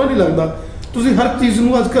ਉਹਨੂੰ ਸੋਹਣਾ ਨਹੀਂ ਲੱਗਦਾ, ਤੁਸੀਂ ਹਰ ਚੀਜ਼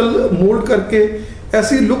ਨੂੰ ਅੱਜ ਕੱਲ੍ਹ ਮੋਲਡ ਕਰਕੇ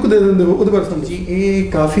ਐਸੀ ਲੁੱਕ ਦੇ ਦਿੰਦੇ ਹੋ, ਉਹਦੇ ਬਾਰੇ ਸਮਝ ਜੀ। ਇਹ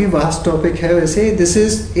ਕਾਫੀ ਵਾਸਟ ਟੌਪਿਕ ਹੈ ਵੈਸੇ। ਦਿਸ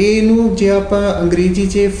ਇਜ਼, ਇਹਨੂੰ ਜੇ ਆਪਾਂ ਅੰਗਰੇਜ਼ੀ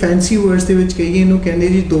 'ਚ ਫੈਂਸੀ ਵਰਡਸ ਦੇ ਵਿੱਚ ਕਹੀਏ, ਇਹਨੂੰ ਕਹਿੰਦੇ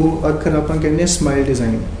ਜੀ 2 ਅੱਖਰ ਆਪਾਂ ਕਹਿੰਦੇ ਸਮਾਈਲ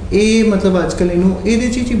ਡਿਜ਼ਾਈਨ। ਇਹ ਮਤਲਬ ਅੱਜ ਕੱਲ੍ਹ ਇਹਨੂੰ ਇਹਦੇ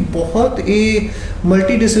 'ਚ ਜੀ ਬਹੁਤ ਇਹ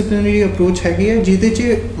ਮਲਟੀ ਡਿਸਪਲਿਨਰੀ ਅਪਰੋਚ ਹੈਗੀ ਹੈ, ਜਿਹਦੇ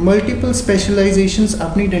 'ਚ ਮਲਟੀਪਲ ਸਪੈਸ਼ਲਾਈਜੇਸ਼ਨਸ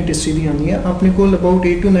ਆਪਣੀ ਡੈਂਟਿਸਟਰੀ ਦੀ ਆਉਂਦੀਆਂ। ਆਪਣੇ ਕੋਲ about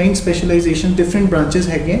 8 to 9 specialization different branches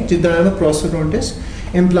ਹੈਗੇ, ਜਿੱਦਾਂ ਆਈ ਐਮ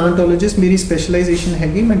ਪ੍ਰੋਸਟੋਡੋਂਟਿਸਟ, ਇੰਪਲਾਂਟੋਲੋਜਿਸਟ ਮੇਰੀ ਸਪੈਸ਼ਲਾਈਜੇਸ਼ਨ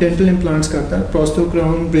ਹੈਗੀ। ਮੈਂ ਡੈਂਟਲ ਇੰਪਲਾਂਟਸ ਕਰਦਾ, ਪ੍ਰੋਸਟੋ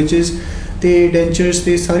ਕਰਾਊਨ, ਬ੍ਰਿਜਿਸ ਅਤੇ ਡੈਂਚਰਸ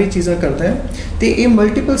ਅਤੇ ਸਾਰੀ ਚੀਜ਼ਾਂ ਕਰਦਾ ਹੈ। ਅਤੇ ਇਹ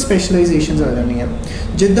ਮਲਟੀਪਲ ਸਪੈਸ਼ਲਾਈਜੇਸ਼ਨਸ ਆ ਜਾਂਦੀਆਂ।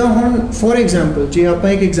 ਜਿੱਦਾਂ ਹੁਣ ਫੋਰ ਐਗਜ਼ਾਮਪਲ, ਜੇ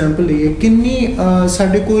ਆਪਾਂ ਇੱਕ ਐਗਜ਼ਾਮਪਲ ਲਈਏ, ਕਿੰਨੀ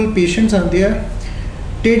ਸਾਡੇ ਕੋਲ ਪੇਸ਼ੈਂਟਸ ਆਉਂਦੇ ਆ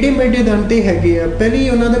ਟੇਢੇ ਮੇਢੇ ਦੰਦ 'ਤੇ ਹੈਗੇ ਆ। ਪਹਿਲੀ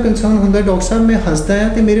ਉਹਨਾਂ ਦਾ ਕੰਸਰਨ ਹੁੰਦਾ, ਡਾਕਟਰ ਸਾਹਿਬ ਮੈਂ ਹੱਸਦਾ ਹਾਂ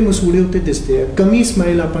ਅਤੇ ਮੇਰੇ ਮਸੂੜੇ ਉੱਤੇ ਦਿਸਦੇ ਆ, ਕਮੀ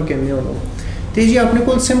ਸਮਾਈਲ ਆਪਾਂ ਕਹਿੰਦੇ ਹਾਂ ਉਹਨੂੰ। ਅਤੇ ਜੀ ਆਪਣੇ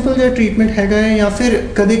ਕੋਲ ਸਿੰਪਲ ਜਿਹਾ ਟਰੀਟਮੈਂਟ ਹੈਗਾ ਹੈ। ਜਾਂ ਫਿਰ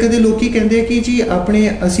ਕਦੇ ਕਦੇ ਲੋਕ ਕਹਿੰਦੇ ਆ ਕਿ ਜੀ ਆਪਣੇ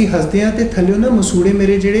ਅਸੀਂ ਹੱਸਦੇ ਹਾਂ ਅਤੇ ਥੱਲੇ ਨਾ ਮਸੂੜੇ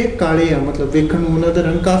ਮੇਰੇ ਜਿਹੜੇ ਕਾਲੇ ਆ, ਮਤਲਬ ਵੇਖਣ ਨੂੰ ਉਹਨਾਂ ਦਾ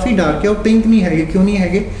ਰੰਗ ਕਾਫੀ ਡਾਰਕ ਹੈ, ਉਹ ਪਿੰਕ ਨਹੀਂ ਹੈਗੇ, ਕਿਉਂ ਨਹੀਂ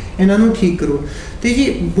ਹੈਗੇ, ਇਹਨਾਂ ਨੂੰ ਠੀਕ ਕਰੋ। ਅਤੇ ਜੀ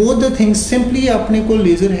ਬੋਥ ਦ ਥਿੰਗਸ ਸਿੰਪਲੀ ਆਪਣੇ ਕੋਲ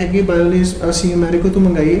ਲੇਜ਼ਰ ਹੈਗੇ, ਬਾਇਓਲੇਜ਼ ਅਸੀਂ ਅਮਰੀਕਾ ਤੋਂ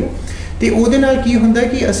ਮੰਗਾਈ ਹੈ। ਅਤੇ ਉਹਦੇ ਨਾਲ ਕੀ ਹੁੰਦਾ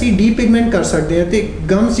ਕਿ ਅਸੀਂ ਡੀਪਿਗਮੈਂਟ ਕਰ ਸਕਦੇ ਹਾਂ, ਅਤੇ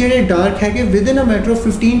ਗਮਸ ਜਿਹੜੇ ਡਾਰਕ ਹੈਗੇ within a matter of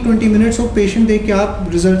 15-20 minutes ਉਹ ਪੇਸ਼ੈਂਟ ਦੇਖ ਕੇ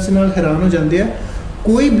ਆਪ ਰਿਜ਼ਲਟਸ ਨਾਲ ਹੈਰਾਨ ਹੋ ਜਾਂਦੇ ਆ।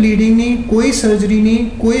 ਕੋਈ ਬਲੀਡਿੰਗ ਨਹੀਂ, ਕੋਈ ਸਰਜਰੀ ਨਹੀਂ,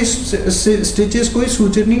 ਕੋਈ ਸਟਿਚਸ, ਕੋਈ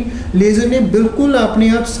ਸੂਚਰ ਨਹੀਂ, ਲੇਜ਼ਰ ਨੇ ਬਿਲਕੁਲ ਆਪਣੇ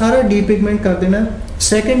ਆਪ ਸਾਰਾ ਡੀਪਿਗਮੈਂਟ ਕਰ ਦੇਣਾ।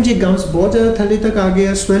 ਸੈਕਿੰਡ, ਜੇ ਗਮਸ ਬਹੁਤ ਜ਼ਿਆਦਾ ਥੱਲੇ ਤੱਕ ਆ ਗਏ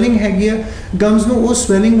ਆ, ਸਵੈਲਿੰਗ ਹੈਗੀ ਆ, ਗਮਸ ਨੂੰ ਉਹ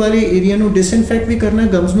ਸਵੈਲਿੰਗ ਵਾਲੇ ਏਰੀਆ ਨੂੰ ਡਿਸਇਨਫੈਕਟ ਵੀ ਕਰਨਾ,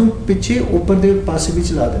 ਗਮਸ ਨੂੰ ਪਿੱਛੇ ਉੱਪਰ ਦੇ ਪਾਸੇ ਵੀ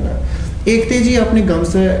ਚਲਾ ਦੇਣਾ। ਇੱਕ ਤਾਂ ਜੀ ਆਪਣੇ ਗਮਸ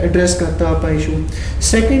ਦਾ ਐਡਰੈਸ ਕਰਤਾ ਆਪਾਂ ਇਸ਼ੂ।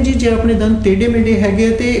 ਸੈਕਿੰਡ ਜੀ, ਜੇ ਆਪਣੇ ਦੰਦ ਟੇਢੇ ਮੇਢੇ ਹੈਗੇ ਆ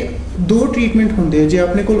ਅਤੇ 2 ਟਰੀਟਮੈਂਟ ਹੁੰਦੇ ਆ। ਜੇ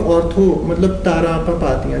ਆਪਣੇ ਕੋਲ ਔਰਥੋ ਮਤਲਬ ਤਾਰਾਂ ਆਪਾਂ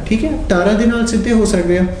ਪਾਤੀਆਂ, ਠੀਕ ਹੈ, ਤਾਰਾਂ ਦੇ ਨਾਲ ਸਿੱਧੇ ਹੋ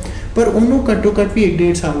ਸਕਦੇ ਆ, ਪਰ ਉਹਨੂੰ ਘੱਟੋ ਘੱਟ ਵੀ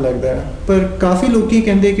 1-1.5 ਸਾਲ ਲੱਗਦਾ ਹੈ। ਪਰ ਕਾਫੀ ਲੋਕ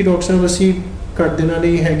ਕਹਿੰਦੇ ਕਿ ਡਾਕਟਰ ਸਾਹਿਬ ਅਸੀਂ ਘੱਟ ਦਿਨਾਂ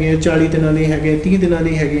ਲਈ ਹੈਗੇ ਆ, 40 ਦਿਨਾਂ ਲਈ ਹੈਗੇ ਆ, 30 ਦਿਨਾਂ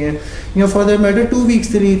ਲਈ ਹੈਗੇ ਆ, ਜਾਂ ਫॉर दैट मैटर 2 ਵੀਕਸ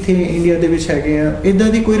ਦੇ ਲਈ ਇੱਥੇ ਇੰਡੀਆ ਦੇ ਵਿੱਚ ਹੈਗੇ ਆ। ਇੱਦਾਂ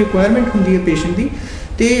ਦੀ ਕੋਈ ਰਿਕੁਆਇਰਮੈਂਟ ਹੁੰਦੀ ਹੈ ਪੇਸ਼ੈਂਟ ਦੀ,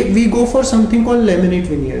 ਅਤੇ we go for something call laminate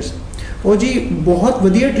veneers. ਉਹ ਜੀ ਬਹੁਤ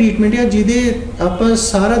ਵਧੀਆ ਟਰੀਟਮੈਂਟ ਆ, ਜਿਹਦੇ ਆਪਾਂ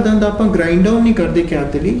ਸਾਰਾ ਦੰਦ ਆਪਾਂ ਗ੍ਰਾਈਂਡ ਡਾਊਨ ਨਹੀਂ ਕਰਦੇ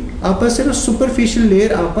ਕੈਪ ਦੇ ਲਈ, ਆਪਾਂ ਸਿਰਫ ਸੁਪਰਫਿਸ਼ੀਅਲ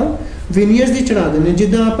ਲੇਅਰ ਆਪਾਂ ਵਿਨੀਅਰਸ ਦੀ ਚੜਾ ਦਿੰਦੇ,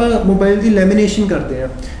 ਜਿੱਦਾਂ ਆਪਾਂ ਮੋਬਾਈਲ ਦੀ ਲੈਮੀਨੇਸ਼ਨ ਕਰਦੇ ਆ।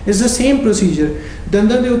 It's the same procedure.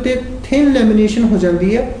 ਦੰਦਾਂ ਦੇ ਉੱਤੇ ਥਿਨ ਲੈਮੀਨੇਸ਼ਨ ਹੋ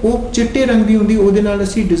ਜਾਂਦੀ ਹੈ, ਉਹ ਚਿੱਟੇ ਰੰਗ ਦੀ ਹੁੰਦੀ, ਉਹਦੇ ਨਾਲ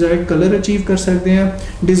ਅਸੀਂ ਡਿਜ਼ਾਇਰਡ ਕਲਰ ਅਚੀਵ ਕਰ ਸਕਦੇ ਹਾਂ,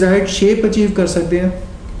 ਡਿਜ਼ਾਇਰਡ ਸ਼ੇਪ ਅਚੀਵ ਕਰ ਸਕਦੇ ਹਾਂ।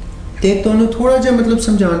 ਅਤੇ ਤੁਹਾਨੂੰ ਥੋੜ੍ਹਾ ਜਿਹਾ ਮਤਲਬ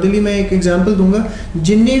ਸਮਝਾਉਣ ਦੇ ਲਈ ਮੈਂ ਇੱਕ ਐਗਜ਼ਾਮਪਲ ਦੂੰਗਾ।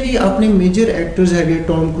 ਜਿੰਨੇ ਵੀ ਆਪਣੇ ਮੇਜਰ ਐਕਟਰਸ ਹੈਗੇ,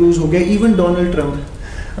 ਟੌਮ ਕਰੂਜ਼ ਹੋ ਗਿਆ, ਈਵਨ ਡੋਨਲਡ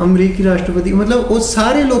ਟਰੰਪ ਅਮਰੀਕੀ ਰਾਸ਼ਟਰਪਤੀ, ਮਤਲਬ ਉਹ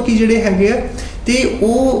ਸਾਰੇ ਲੋਕ ਜਿਹੜੇ ਹੈਗੇ ਆ, ਅਤੇ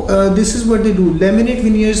ਉਹ ਦਿਸ ਇਜ਼ ਵਾਟ ਦੇ ਡੂ, ਲੈਮੀਨੇਟ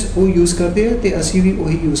ਵਿਨੀਅਰਸ ਉਹ ਯੂਜ਼ ਕਰਦੇ ਆ, ਅਤੇ ਅਸੀਂ ਵੀ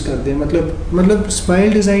ਉਹੀ ਯੂਜ਼ ਕਰਦੇ ਹਾਂ। ਮਤਲਬ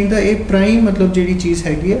ਸਮਾਈਲ ਡਿਜ਼ਾਈਨ ਦਾ ਇਹ ਪ੍ਰਾਈਮ ਮਤਲਬ ਜਿਹੜੀ ਚੀਜ਼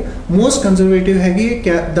ਹੈਗੀ ਆ, ਮੋਸਟ ਕੰਜ਼ਰਵੇਟਿਵ ਹੈਗੀ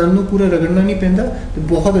ਹੈ। ਦੰਦ ਨੂੰ ਪੂਰਾ ਰਗੜਨਾ ਨਹੀਂ ਪੈਂਦਾ ਅਤੇ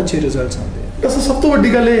ਬਹੁਤ ਅੱਛੇ ਰਿਜ਼ਲਟਸ ਆਉਂਦੇ ਆ। ਬਸ ਸਭ ਤੋਂ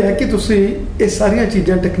ਵੱਡੀ ਗੱਲ ਇਹ ਹੈ ਕਿ ਤੁਸੀਂ ਇਹ ਸਾਰੀਆਂ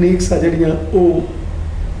ਚੀਜ਼ਾਂ ਟੈਕਨੀਕਸ ਆ ਜਿਹੜੀਆਂ ਉਹ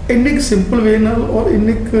ਇੰਨੇ ਕੁ ਸਿੰਪਲ ਵੇ ਨਾਲ ਔਰ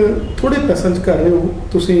ਇੰਨੇ ਕੁ ਥੋੜ੍ਹੇ ਪੈਸਿਆਂ 'ਚ ਕਰ ਰਹੇ ਹੋ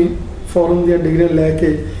ਤੁਸੀਂ, ਫੋਰਨ ਦੀਆਂ ਡਿਗਰੀਆਂ ਲੈ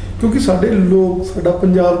ਕੇ। ਕਿਉਂਕਿ ਸਾਡੇ ਲੋਕ, ਸਾਡਾ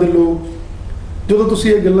ਪੰਜਾਬ ਦੇ ਲੋਕ, ਜਦੋਂ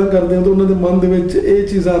ਤੁਸੀਂ ਇਹ ਗੱਲਾਂ ਕਰਦੇ ਹੋ ਤਾਂ ਉਹਨਾਂ ਦੇ ਮਨ ਦੇ ਵਿੱਚ ਇਹ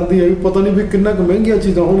ਚੀਜ਼ ਆਉਂਦੀ ਹੈ ਵੀ ਪਤਾ ਨਹੀਂ ਵੀ ਕਿੰਨਾ ਕੁ ਮਹਿੰਗੀਆਂ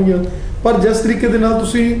ਚੀਜ਼ਾਂ ਹੋਣਗੀਆਂ, ਪਰ ਜਿਸ ਤਰੀਕੇ ਦੇ ਨਾਲ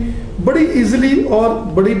ਤੁਸੀਂ ਬੜੀ ਈਜ਼ੀਲੀ ਔਰ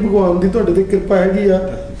ਬੜੀ ਭਗਵਾਨ ਦੀ ਤੁਹਾਡੇ 'ਤੇ ਕਿਰਪਾ ਹੈਗੀ ਆ,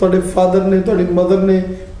 ਤੁਹਾਡੇ ਫਾਦਰ ਨੇ, ਤੁਹਾਡੀ ਮਦਰ ਨੇ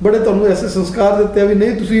ਬੜੇ ਤੁਹਾਨੂੰ ਐਸੇ ਸੰਸਕਾਰ ਦਿੱਤੇ ਆ ਵੀ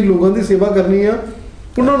ਨਹੀਂ ਤੁਸੀਂ ਲੋਕਾਂ ਦੀ ਸੇਵਾ ਕਰਨੀ ਆ,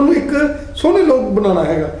 ਉਹਨਾਂ ਨੂੰ ਇੱਕ ਸੋਹਣੇ ਲੋਕ ਬਣਾਉਣਾ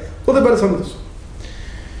ਹੈਗਾ, ਉਹਦੇ ਬਾਰੇ ਸਾਨੂੰ ਦੱਸੋ।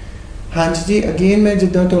 ਹਾਂਜੀ ਜੀ, ਅਗੇਨ ਮੈਂ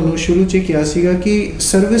ਜਿੱਦਾਂ ਤੁਹਾਨੂੰ ਸ਼ੁਰੂ 'ਚ ਕਿਹਾ ਸੀਗਾ ਕਿ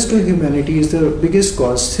service to humanity is the biggest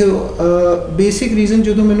cause. So basic reason,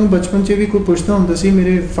 ਜਦੋਂ ਮੈਨੂੰ ਬਚਪਨ 'ਚ ਵੀ ਕੋਈ ਪੁੱਛਦਾ ਹੁੰਦਾ ਸੀ,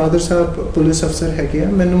 ਮੇਰੇ ਫਾਦਰ ਸਾਹਿਬ ਪੁਲਿਸ ਅਫਸਰ ਹੈਗੇ ਆ,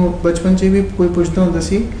 ਮੈਨੂੰ ਬਚਪਨ 'ਚ ਵੀ ਕੋਈ ਪੁੱਛਦਾ ਹੁੰਦਾ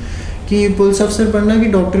ਸੀ ਕਿ ਪੁਲਿਸ ਅਫਸਰ ਬਣਨਾ ਕਿ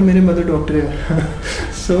ਡਾਕਟਰ, ਮੇਰੇ ਮਦਰ ਡਾਕਟਰ ਆ।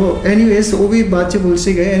 ਸੋ ਐਨੀਵੇਜ਼ ਉਹ ਵੀ ਬਾਅਦ 'ਚ ਪੁਲਿਸ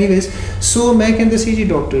ਹੀ ਗਏ। ਐਨੀਵੇਜ਼ ਸੋ ਮੈਂ ਕਹਿੰਦਾ ਸੀ ਜੀ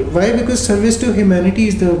doctor, why, because service to humanity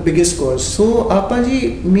is the biggest cause. So ਆਪਾਂ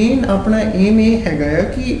ਜੀ ਮੇਨ ਆਪਣਾ ਏਮ ਇਹ ਹੈਗਾ ਆ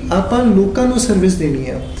ਕਿ ਆਪਾਂ ਲੋਕਾਂ ਨੂੰ ਸਰਵਿਸ ਦੇਣੀ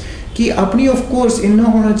ਆ, कि अपनी ऑफ कोर्स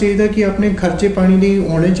इन्ना होना चाहिए कि अपने खर्चे पानी लिए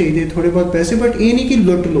होने चाहिए थोड़े बहुत पैसे, बट ये नहीं कि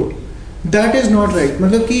लुट लो, दैट इज़ नॉट राइट।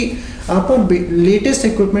 मतलब कि ਆਪਾਂ ਲੇਟੈਸਟ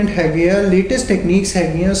ਇਕੁਇਪਮੈਂਟ ਹੈਗੇ ਆ, ਲੇਟੈਸਟ ਟੈਕਨੀਕਸ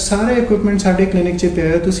ਹੈਗੀਆਂ, ਸਾਰਾ ਇਕੁਇਪਮੈਂਟ ਸਾਡੇ ਕਲੀਨਿਕ 'ਚ ਪਿਆ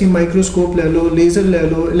ਹੈ। ਤੁਸੀਂ ਮਾਈਕਰੋਸਕੋਪ ਲੈ ਲਓ, ਲੇਜ਼ਰ ਲੈ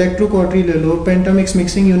ਲਓ, ਇਲੈਕਟ੍ਰੋਕੌਟਰੀ ਲੈ ਲਓ, ਪੈਂਟਾਮਿਕਸ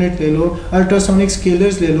ਮਿਕਸਿੰਗ ਯੂਨਿਟ ਲੈ ਲਓ, ਅਲਟਰਾਸੋਨਿਕ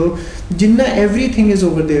ਸਕੇਲਰਸ ਲੈ ਲਓ, ਜਿੰਨਾ everything is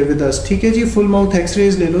over there with us, ਠੀਕ ਹੈ ਜੀ। ਫੁੱਲ ਮਾਊਥ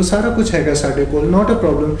ਐਕਸਰੇਜ਼ ਲੈ ਲਓ, ਸਾਰਾ ਕੁਝ ਹੈਗਾ ਸਾਡੇ ਕੋਲ, not a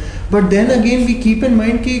problem. But then again we keep in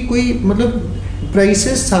mind ਕਿ ਕੋਈ ਮਤਲਬ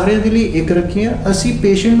ਪ੍ਰਾਈਸਿਸ ਸਾਰਿਆਂ ਦੇ ਲਈ ਇੱਕ ਰੱਖੀਆਂ, ਅਸੀਂ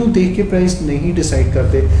ਪੇਸ਼ੈਂਟ ਨੂੰ ਦੇਖ ਕੇ ਪ੍ਰਾਈਸ ਨਹੀਂ ਡਿਸਾਈਡ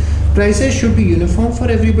ਕਰਦੇ। Prices should be uniform for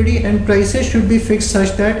everybody and prices should be fixed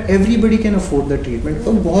such that everybody can afford the treatment।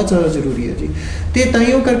 ਉਹ ਬਹੁਤ ਜ਼ਿਆਦਾ ਜ਼ਰੂਰੀ ਹੈ ਜੀ, ਤੇ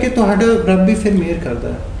ਤਾਈਓ ਕਰਕੇ ਤੁਹਾਡਾ ਰੱਬ ਵੀ ਫਿਰ ਮਿਹਰ ਕਰਦਾ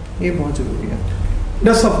ਹੈ, ਇਹ ਬਹੁਤ ਜ਼ਰੂਰੀ ਹੈ।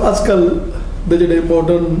 ਡਾਕਟਰ ਸਾਹਿਬ ਅੱਜ ਕੱਲ੍ਹ ਦੇ ਜਿਹੜੇ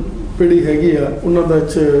ਮਾਡਰਨ ਪੀੜ੍ਹੀ ਹੈਗੀ ਆ ਉਹਨਾਂ ਦਾ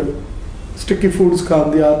ਸਟਿੱਕੀ ਫੂਡਸ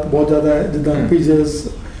ਖਾਣ ਦੀ ਆਦਤ ਬਹੁਤ ਜ਼ਿਆਦਾ ਹੈ, ਜਿੱਦਾਂ ਪੀਜ਼as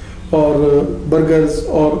ਔਰ ਬਰਗਰਸ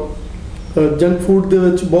ਔਰ ਜੰਕ ਫੂਡ ਦੇ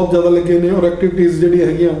ਵਿੱਚ ਬਹੁਤ ਜ਼ਿਆਦਾ ਲੱਗੇ ਨੇ, ਔਰ ਐਕਟੀਵਿਟੀਜ਼ ਜਿਹੜੀਆਂ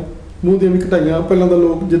ਹੈਗੀਆਂ ਮੂੰਹ ਦੀਆਂ ਵੀ ਘਟਾਈਆਂ। ਪਹਿਲਾਂ ਤਾਂ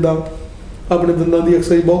ਲੋਕ ਜਿੱਦਾਂ ਆਪਣੇ ਦੰਦਾਂ ਦੀ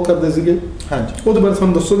ਐਕਸਰਸਾਈਜ਼ ਬਹੁਤ ਕਰਦੇ ਸੀਗੇ, ਹਾਂਜੀ, ਉਹਦੇ ਬਾਰੇ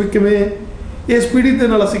ਸਾਨੂੰ ਦੱਸੋ ਵੀ ਕਿਵੇਂ ਇਸ ਪੀੜ੍ਹੀ ਦੇ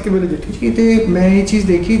ਨਾਲ ਅਸੀਂ ਕਿਵੇਂ ਨਜਿੱਠੀ ਜੀ। ਤੇ ਮੈਂ ਇਹ ਚੀਜ਼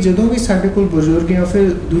ਦੇਖੀ, ਜਦੋਂ ਵੀ ਸਾਡੇ ਕੋਲ ਬਜ਼ੁਰਗ ਜਾਂ ਫਿਰ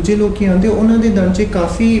ਦੂਜੇ ਲੋਕ ਆਉਂਦੇ, ਉਹਨਾਂ ਦੇ ਦੰਦ 'ਚ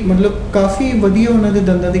ਕਾਫੀ ਵਧੀਆ ਉਹਨਾਂ ਦੇ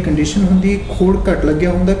ਦੰਦਾਂ ਦੀ ਕੰਡੀਸ਼ਨ ਹੁੰਦੀ, ਖੋੜ ਘੱਟ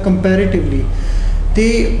ਲੱਗਿਆ ਹੁੰਦਾ ਕੰਪੈਰੇਟਿਵਲੀ,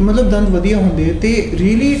 ਤੇ ਮਤਲਬ ਦੰਦ ਵਧੀਆ ਹੁੰਦੇ। ਤੇ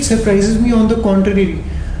really it surprises me on the contrary,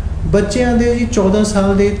 ਬੱਚਿਆਂ ਦੇ ਜੀ 14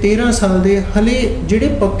 ਸਾਲ ਦੇ 13 ਸਾਲ ਦੇ ਹਲੇ ਜਿਹੜੇ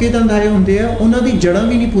ਪੱਕੇ ਦੰਦ ਆਏ ਹੁੰਦੇ ਆ, ਉਹਨਾਂ ਦੀ ਜੜ੍ਹਾਂ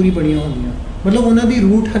ਵੀ ਨਹੀਂ ਪੂਰੀ ਬਣੀਆਂ ਹੁੰਦੀਆਂ, ਮਤਲਬ ਉਹਨਾਂ ਦੀ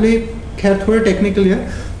ਰੂਟ ਹਲੇ ਖੈਰ ਥੋੜ੍ਹਾ ਟੈਕਨੀਕਲ ਆ,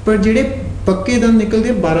 ਪਰ ਜਿਹੜੇ ਪੱਕੇ ਦੰਦ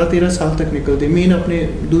ਨਿਕਲਦੇ 12-13 ਸਾਲ ਤੱਕ ਨਿਕਲਦੇ, ਮੇਨ ਆਪਣੇ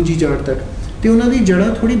ਦੂਜੀ ਜੜ ਤੱਕ, ਤੇ ਉਹਨਾਂ ਦੀ ਜੜ੍ਹਾਂ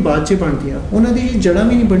ਥੋੜ੍ਹੀ ਬਾਅਦ 'ਚ ਬਣਦੀਆਂ, ਉਹਨਾਂ ਦੀ ਜੜ੍ਹਾਂ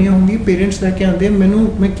ਵੀ ਨਹੀਂ ਬਣੀਆਂ ਹੁੰਦੀਆਂ। ਪੇਰੈਂਟਸ ਲੈ ਕੇ ਆਉਂਦੇ,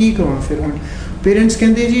 ਮੈਂ ਕੀ ਕਰਾਂ ਫਿਰ ਹੁਣ। ਪੇਰੈਂਟਸ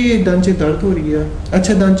ਕਹਿੰਦੇ ਜੀ ਇਹ ਦੰਦ 'ਚ ਦਰਦ ਹੋ ਰਹੀ ਆ,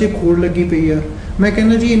 ਅੱਛਾ ਦੰਦ 'ਚ ਖੋੜ ਲੱਗੀ ਪਈ ਆ, ਮੈਂ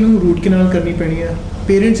ਕਹਿੰਦਾ ਜੀ ਇਹਨੂੰ ਰੂਟ ਕਨਾਲ ਕਰਨੀ ਪੈਣੀ ਆ।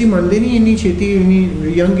 ਪੇਰੈਂਟਸ ਹੀ ਮੰਨਦੇ ਨਹੀਂ, ਇੰਨੀ ਛੇਤੀ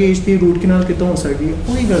ਇੰਨੀ ਯੰਗ ਏਜ 'ਤੇ ਰੂਟ ਕਨਾਲ ਕਿੱਥੋਂ ਹੋ ਸਕਦੀ ਹੈ।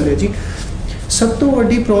 ਉਹੀ ਗੱਲ ਹੈ ਜੀ, ਸਭ ਤੋਂ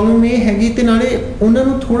ਵੱਡੀ ਪ੍ਰੋਬਲਮ ਇਹ ਹੈਗੀ। ਤੇ ਨਾਲੇ ਉਹਨਾਂ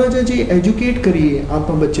ਨੂੰ ਥੋੜ੍ਹਾ ਜਿਹਾ ਜੇ ਐਜੂਕੇਟ ਕਰੀਏ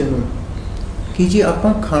ਆਪਾਂ ਬੱਚਿਆਂ ਨੂੰ ਕਿ ਜੀ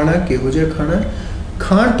ਆਪਾਂ ਖਾਣਾ ਕਿਹੋ ਜਿਹਾ ਖਾਣਾ,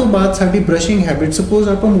 ਖਾਣ ਤੋਂ ਬਾਅਦ ਸਾਡੀ ਬਰਸ਼ਿੰਗ ਹੈਬਿਟ, ਸਪੋਜ਼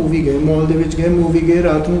ਆਪਾਂ ਮੂਵੀ ਗਏ, ਮਾਲ ਦੇ ਵਿੱਚ ਗਏ, ਮੂਵੀ ਗਏ,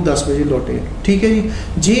 ਰਾਤ ਨੂੰ 10 ਵਜੇ ਲੌਟੇ, ਠੀਕ ਹੈ ਜੀ,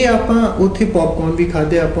 ਜੇ ਆਪਾਂ ਉੱਥੇ ਪੌਪਕੌਰਨ ਵੀ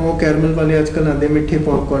ਖਾਧੇ, ਆਪਾਂ ਉਹ ਕੈਰਮਲ ਵਾਲੇ ਅੱਜ ਕੱਲ੍ਹ ਆਉਂਦੇ ਮਿੱਠੇ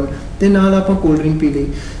ਪੌਪਕੌਰਨ, ਤੇ ਨਾਲ ਆਪਾਂ ਕੋਲਡ ਡਰਿੰਕ ਪੀ ਲਈ,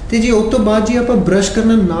 ਤੇ ਜੇ ਉਸ ਤੋਂ ਬਾਅਦ ਜੇ ਆਪਾਂ ਬਰਸ਼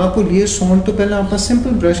ਕਰਨਾ ਨਾ ਭੁੱਲੀਏ, ਸੌਣ ਤੋਂ ਪਹਿਲਾਂ ਆਪਾਂ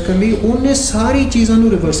ਸਿੰਪਲ ਬਰਸ਼ ਕਰ ਲਈ, ਉਹਨੇ ਸਾਰੀ ਚੀਜ਼ਾਂ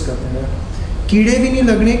ਨੂੰ ਰਿਵਰਸ ਕਰ ਦੇਣਾ, ਕੀੜੇ ਵੀ ਨਹੀਂ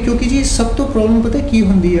ਲੱਗਣੇ। ਕਿਉਂਕਿ ਜੀ ਸਭ ਤੋਂ ਪ੍ਰੋਬਲਮ ਪਤਾ ਕੀ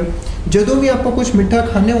ਹੁੰਦੀ ਆ, ਜਦੋਂ ਵੀ ਆਪਾਂ ਕੁਝ ਮਿੱਠਾ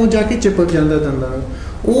ਖਾਂਦੇ, ਉਹ ਜਾ ਕੇ ਚਿਪਕ ਜਾਂਦਾ ਦੰਦਾਂ ਨੂੰ,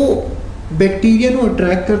 ਉਹ ਬੈਕਟੀਰੀਆ ਨੂੰ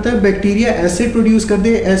ਅਟਰੈਕਟ ਕਰਦਾ ਹੈ, ਬੈਕਟੀਰੀਆ ਐਸਿਡ ਪ੍ਰੋਡਿਊਸ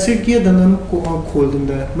ਕਰਦੇ, ਐਸਿਡ ਕੀ ਹੈ ਦੰਦਾਂ ਨੂੰ ਖੋਲ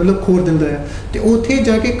ਦਿੰਦਾ ਹੈ, ਮਤਲਬ ਖੋਰ ਦਿੰਦਾ ਹੈ, ਤੇ ਉੱਥੇ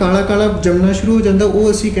ਜਾ ਕੇ ਕਾਲਾ ਕਾਲਾ ਜੰਮਣਾ ਸ਼ੁਰੂ ਹੋ ਜਾਂਦਾ, ਉਹ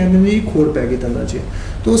ਅਸੀਂ ਕਹਿੰਦੇ ਨੇ ਜੀ ਖੋੜ ਪੈ ਗਈ ਦੰਦਾਂ 'ਚ।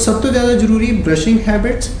 ਤਾਂ ਸਭ ਤੋਂ ਜ਼ਿਆਦਾ ਜ਼ਰੂਰੀ ਬਰਸ਼ਿੰਗ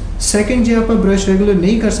ਹੈਬਿਟਸ। ਸੈਕਿੰਡ, ਜੇ ਆਪਾਂ ਬਰਸ਼ ਰੈਗੂਲਰ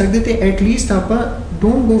ਨਹੀਂ ਕਰ ਸਕਦੇ ਤੇ ਐਟਲੀਸਟ ਆਪਾਂ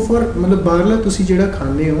ਡੋਂਟ ਗੋ ਫॉर ਮਤਲਬ ਬਾਹਰਲਾ ਤੁਸੀਂ ਜਿਹੜਾ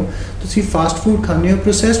ਖਾਂਦੇ ਹੋ, ਤੁਸੀਂ ਫਾਸਟ ਫੂਡ ਖਾਂਦੇ ਹੋ,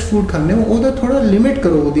 ਪ੍ਰੋਸੈਸਡ ਫੂਡ ਖਾਂਦੇ ਹੋ, ਉਹਦਾ ਥੋੜ੍ਹਾ ਲਿਮਿਟ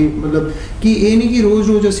ਕਰੋ ਉਹਦੀ, ਮਤਲਬ ਕਿ ਇਹ ਨਹੀਂ ਕਿ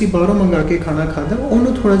ਰੋਜ਼ ਅਸੀਂ ਬਾਹਰੋਂ ਮੰਗਾ ਕੇ ਖਾਣਾ ਖਾਂਦਾ,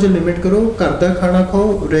 ਉਹਨੂੰ ਥੋੜ੍ਹਾ ਜਿਹਾ ਲਿਮਿਟ ਕਰੋ, ਘਰ ਦਾ ਖਾਣਾ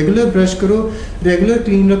ਖਾਓ, ਰੈਗੂਲਰ ਬਰਸ਼ ਕਰੋ, ਰੈਗੂਲਰ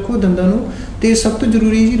ਕਲੀਨ ਰੱਖੋ ਦੰਦਾਂ ਨੂੰ। ਤੇ ਸਭ ਤੋਂ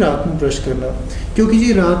ਜ਼ਰੂਰੀ ਜੀ ਰਾਤ ਨੂੰ ਬਰਸ਼ ਕਰਨਾ, ਕਿਉਂਕਿ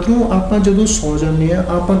ਜੀ ਰਾਤ ਨੂੰ ਆਪਾਂ ਜਦੋਂ ਸੌ ਜਾਂਦੇ ਹਾਂ,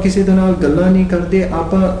 ਆਪਾਂ ਕਿਸੇ ਦੇ ਨਾਲ ਗੱਲਾਂ ਨਹੀਂ ਕਰਦੇ,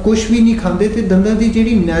 ਆਪਾਂ ਕੁਛ ਵੀ ਨਹੀਂ ਖਾਂਦੇ, ਤੇ ਦੰਦਾਂ ਦੀ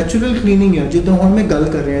ਜਿਹੜੀ ਨੈਚੁਰਲ ਕਲੀਨਿੰਗ ਆ, ਜਿੱਦਾਂ ਹੁਣ ਮੈਂ ਗੱਲ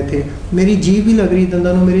ਕਰ ਰਿਹਾ ਇੱਥੇ, ਮੇਰੀ ਜੀਭ ਵੀ ਲੱਗ ਰਹੀ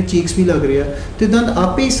ਦੰਦਾਂ ਨੂੰ, ਮੇਰੇ ਚੀਕਸ ਵੀ ਲੱਗ ਰਿਹਾ, ਤੇ ਦੰਦ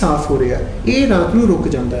ਆਪੇ ਹੀ ਸਾਫ਼ ਹੋ ਰਿਹਾ, ਇਹ ਰਾਤ ਨੂੰ ਰੁਕ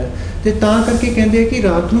ਜਾਂਦਾ ਹੈ। ਤੇ ਤਾਂ ਕਰਕੇ ਕਹਿੰਦੇ ਆ ਕਿ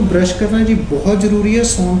ਰਾਤ ਨੂੰ ਬਰਸ਼ ਕਰਨਾ ਜੀ ਬਹੁਤ ਜ਼ਰੂਰੀ ਹੈ।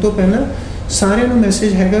 ਸੌਣ ਤੋਂ ਪਹਿਲਾਂ ਸਾਰਿਆਂ ਨੂੰ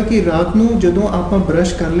ਮੈਸੇਜ ਹੈਗਾ ਕਿ ਰਾਤ ਨੂੰ ਜਦੋਂ ਆਪਾਂ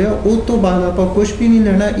ਬਰਸ਼ ਕਰ ਲਿਆ, ਉਸ ਤੋਂ ਬਾਅਦ ਆਪਾਂ ਕੁਛ ਵੀ ਨਹੀਂ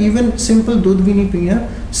ਲੈਣਾ, ਈਵਨ ਸਿੰਪਲ ਦੁੱਧ ਵੀ ਨਹੀਂ ਪੀਣਾ,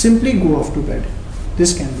 simply go off to bed,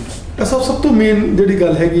 this can be. ਸਭ ਤੋਂ ਮੇਨ ਜਿਹੜੀ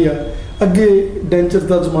ਗੱਲ ਹੈਗੀ ਆ, ਅੱਗੇ ਡੈਂਚਰ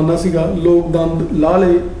ਦਾ ਜ਼ਮਾਨਾ ਸੀਗਾ, ਲੋਕ ਦੰਦ ਲਾ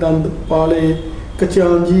ਲਏ, ਦੰਦ ਪਾ ਲਏ,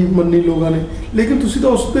 ਕਚਾਨ ਜੀ ਮੰਨੀ ਲੋਕਾਂ ਨੇ, ਲੇਕਿਨ ਤੁਸੀਂ ਤਾਂ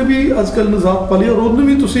ਉਸ 'ਤੇ ਵੀ ਅੱਜ ਕੱਲ੍ਹ ਨਿਜ਼ਾਤ ਪਾ ਲਈ, ਔਰ ਉਹਨੂੰ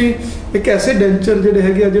ਵੀ ਤੁਸੀਂ ਇੱਕ ਐਸੇ ਡੈਂਚਰ ਜਿਹੜੇ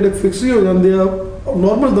ਹੈਗੇ ਆ, ਜਿਹੜੇ ਫਿਕਸ ਹੀ ਹੋ ਜਾਂਦੇ ਆ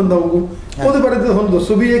ਨੋਰਮਲ ਦੰਦਾਂ ਵਾਂਗੂ, ਉਹਦੇ ਬਾਰੇ ਤਾਂ ਤੁਹਾਨੂੰ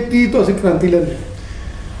ਦੱਸੋ ਵੀ ਇਹ ਕੀ ਤੁਸੀਂ ਕ੍ਰਾਂਤੀ ਲੈਂਦੇ।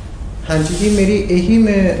 ਹਾਂਜੀ ਜੀ, ਮੇਰੀ ਇਹੀ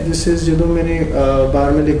ਜਦੋਂ ਮੇਰੇ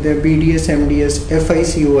ਬਾਹਰ ਮੈਂ ਲਿਖਦੇ हैं BDS MDS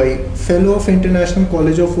FICOI fellow of international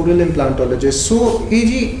college of oral implantologist. So ये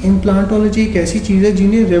जी ਇੰਪਲਾਂਟੋਲੋਜੀ ਇੱਕ ਐਸੀ ਚੀਜ਼ ਹੈ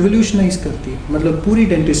ਜਿਹਨੇ ਰੈਵੋਲੂਸ਼ਨਾਈਜ਼ ਕਰਤੀ ਮਤਲਬ ਪੂਰੀ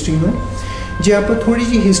ਡੈਂਟਿਸਟਰੀ ਨੂੰ। ਜੇ ਆਪਾਂ ਥੋੜ੍ਹੀ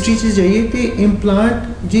ਜਿਹੀ ਹਿਸਟਰੀ 'ਚ ਜਾਈਏ ਤਾਂ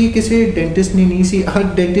ਇੰਪਲਾਂਟ ਜੀ ਕਿਸੇ ਡੈਂਟਿਸਟ ਨੇ ਨਹੀਂ ਸੀ, ਹਰ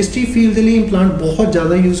ਡੈਂਟਿਸਟਰੀ ਫੀਲਡ ਦੇ ਲਈ ਇੰਪਲਾਂਟ ਬਹੁਤ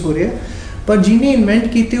ਜ਼ਿਆਦਾ ਯੂਜ਼ ਹੋ ਰਿਹਾ, ਪਰ ਜਿਹਨੇ ਇਨਵੈਂਟ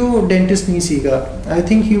ਕੀਤੇ ਉਹ ਡੈਂਟਿਸਟ ਨਹੀਂ ਸੀਗਾ। I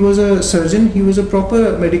think he was a surgeon, he was a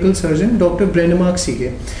proper medical surgeon, doctor Branemark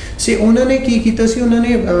ਸੀਗੇ। ਸੇ ਉਹਨਾਂ ਨੇ ਕੀ ਕੀਤਾ ਸੀ, ਉਹਨਾਂ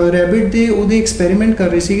ਨੇ ਰੈਬਿਟ ਦੇ ਉਹਦੇ ਐਕਸਪੈਰੀਮੈਂਟ ਕਰ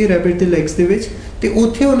ਰਹੇ ਸੀਗੇ ਰੈਬਿਟ ਦੇ ਲੈਗਸ ਦੇ ਵਿੱਚ, ਤੇ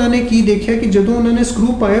ਉੱਥੇ ਉਹਨਾਂ ਨੇ ਕੀ ਦੇਖਿਆ ਕਿ ਜਦੋਂ ਉਹਨਾਂ ਨੇ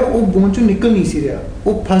ਸਕਰੂ ਪਾਇਆ ਉਹ ਬੋਨ 'ਚੋਂ ਨਿਕਲ ਨਹੀਂ ਸੀ ਰਿਹਾ,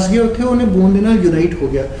 ਉਹ ਫਸ ਗਿਆ ਉੱਥੇ, ਉਹਨੇ ਬੋਨ ਦੇ ਨਾਲ ਯੂਨਾਈਟ ਹੋ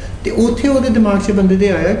ਗਿਆ, ਤੇ ਉੱਥੇ ਉਹਦੇ ਦਿਮਾਗ 'ਚ ਬੰਦੇ ਦੇ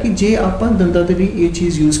ਆਇਆ ਕਿ ਜੇ ਆਪਾਂ ਦੰਦਾਂ ਦੇ ਲਈ ਇਹ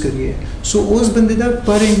ਚੀਜ਼ ਯੂਜ਼ ਕਰੀਏ। ਸੋ ਉਸ ਬੰਦੇ ਦਾ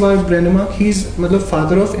ਪਰ ਇਨਵਾਰ ਬ੍ਰੈਨਮਾਰਕ, ਹੀ ਇਜ਼ ਮਤਲਬ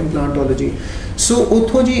ਫਾਦਰ ਆਫ ਇੰਪਲਾਂਟੋਲੋਜੀ। ਸੋ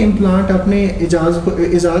ਉੱਥੋਂ ਜੀ ਇੰਪਲਾਂਟ ਆਪਣੇ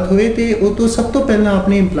ਇਜਾਦ ਹੋਏ, ਤੇ ਉਹ ਤੋਂ ਸਭ ਤੋਂ ਪਹਿਲਾਂ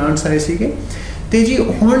ਆਪਣੇ ਇੰਪਲਾਂਟਸ ਆਏ ਸੀਗੇ। ਤੇ ਜੀ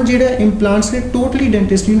ਹੁਣ ਜਿਹੜਾ ਇੰਪਲਾਂਟਸ ਨੇ ਟੋਟਲੀ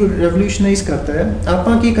ਡੈਂਟਿਸਟਰੀ ਨੂੰ ਰੈਵੋਲੂਸ਼ਨਾਈਜ਼ ਕਰਤਾ ਹੈ।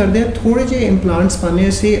 ਆਪਾਂ ਕੀ ਕਰਦੇ ਹਾਂ, ਥੋੜ੍ਹੇ ਜਿਹੇ ਇੰਪਲਾਂਟਸ ਪਾਉਂਦੇ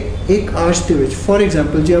ਅਸੀਂ ਇੱਕ ਆਰਚ ਦੇ ਵਿੱਚ। ਫੋਰ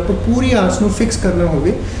ਐਗਜ਼ਾਮਪਲ ਜੇ ਆਪਾਂ ਪੂਰੀ ਆਰਚ ਨੂੰ ਫਿਕਸ ਕਰਨਾ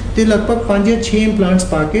ਹੋਵੇ ਤੇ ਲਗਭਗ 5 ਜਾਂ 6 ਇੰਪਲਾਂਟਸ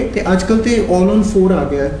ਪਾ ਕੇ, ਤੇ ਅੱਜ ਕੱਲ੍ਹ ਤੇ ਆਲ ਔਨ 4 ਆ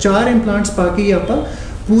ਗਿਆ, 4 ਇੰਪਲਾਂਟਸ ਪਾ ਕੇ ਹੀ ਆਪਾਂ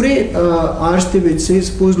ਪੂਰੇ ਆਰਚ ਦੇ ਵਿੱਚ ਸੇ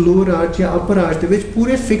ਸਪੋਜ਼ ਲੋਅਰ ਆਰਚ ਜਾਂ ਅਪਰ ਆਰਚ ਦੇ ਵਿੱਚ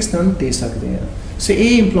ਪੂਰੇ ਫਿਕਸ ਦੰਦ ਦੇ ਸਕਦੇ ਹਾਂ। ਸੋ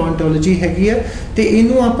ਇਹ ਇੰਪਲਾਂਟੋਲੋਜੀ ਹੈਗੀ ਆ। ਤੇ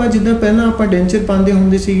ਇਹਨੂੰ ਆਪਾਂ ਜਿੱਦਾਂ ਪਹਿਲਾਂ ਆਪਾਂ ਡੈਂਚਰ ਪਾਉਂਦੇ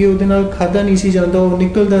ਹੁੰਦੇ ਸੀਗੇ, ਉਹਦੇ ਨਾਲ ਖਾਧਾ ਨਹੀਂ ਸੀ ਜਾਂਦਾ, ਉਹ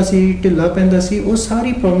ਨਿਕਲਦਾ ਸੀ, ਢਿੱਲਾ ਪੈਂਦਾ ਸੀ, ਉਹ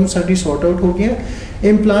ਸਾਰੀ ਪ੍ਰੋਬਲਮ ਸਾਡੀ ਸੌਰਟ ਆਊਟ ਹੋ ਗਈਆਂ।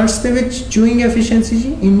 ਇੰਪਲਾਂਟਸ ਦੇ ਵਿੱਚ ਚੂਇੰਗ ਐਫੀਸ਼ੀਐਂਸੀ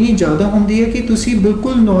ਜੀ ਇੰਨੀ ਜ਼ਿਆਦਾ ਹੁੰਦੀ ਹੈ ਕਿ ਤੁਸੀਂ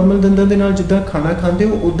ਬਿਲਕੁਲ ਨਾਰਮਲ ਦੰਦਾਂ ਦੇ ਨਾਲ ਜਿੱਦਾਂ ਖਾਣਾ ਖਾਂਦੇ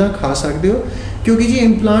ਹੋ ਉੱਦਾਂ ਖਾ ਸਕਦੇ ਹੋ, ਕਿਉਂਕਿ ਜੀ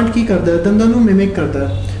ਇੰਪਲਾਂਟ ਕੀ ਕਰਦਾ, ਦੰਦਾਂ ਨੂੰ ਮਿਮਿਕ ਕਰਦਾ।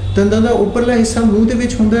 ਦੰਦਾਂ ਦਾ ਉੱਪਰਲਾ ਹਿੱਸਾ ਮੂੰਹ ਦੇ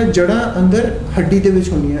ਵਿੱਚ ਹੁੰਦਾ, ਜੜ੍ਹਾਂ ਅੰਦਰ ਹੱਡੀ ਦੇ ਵਿੱਚ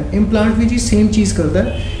ਹੁੰਦੀਆਂ। ਇੰਪਲਾਂਟ ਵੀ ਜੀ ਸੇਮ ਚੀਜ਼ ਕਰਦਾ।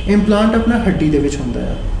 ਇੰਪਲਾਂਟ ਆਪਣਾ ਹੱਡੀ ਦੇ ਵਿੱਚ ਹੁੰਦਾ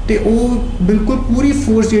ਹੈ ਤੇ ਉਹ ਬਿਲਕੁਲ ਪੂਰੀ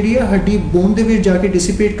ਫੋਰਸ ਜਿਹੜੀ ਹੈ ਹੱਡੀ ਬੋਨ ਦੇ ਵਿੱਚ ਜਾ ਕੇ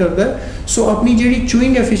ਡਿਸਿਪੇਟ ਕਰਦਾ। ਸੋ ਆਪਣੀ ਜਿਹੜੀ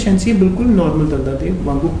ਚੂਇੰਗ ਐਫੀਸ਼ੀਐਂਸੀ ਬਿਲਕੁਲ ਨਾਰਮਲ ਦੰਦਾਂ ਦੇ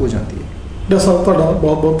ਵਾਂਗੂ ਹੋ ਜਾਂਦੀ ਹੈ। ਡਾਕਟਰ ਸਾਹਿਬ ਤੁਹਾਡਾ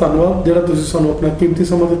ਬਹੁਤ ਬਹੁਤ ਧੰਨਵਾਦ ਜਿਹੜਾ ਤੁਸੀਂ ਸਾਨੂੰ ਆਪਣਾ ਕੀਮਤੀ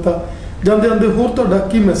ਸਮਾਂ ਦਿੱਤਾ। ਜਾਂਦੇ ਜਾਂਦੇ ਹੋਰ ਤੁਹਾਡਾ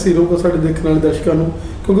ਕੀ ਮੈਸੇਜ ਰਹੂਗਾ ਸਾਡੇ ਦੇਖਣ ਵਾਲੇ ਦਰਸ਼ਕਾਂ ਨੂੰ,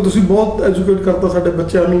 ਕਿਉਂਕਿ ਤੁਸੀਂ ਬਹੁਤ ਐਜੂਕੇਟ ਕਰਤਾ, ਸਾਡੇ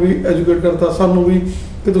ਬੱਚਿਆਂ ਨੂੰ ਵੀ ਐਜੂਕੇਟ ਕਰਤਾ, ਸਾਨੂੰ ਵੀ,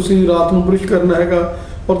 ਕਿ ਤੁਸੀਂ ਰਾਤ ਨੂੰ ਬੁਰਸ਼ ਕਰਨਾ ਹੈਗਾ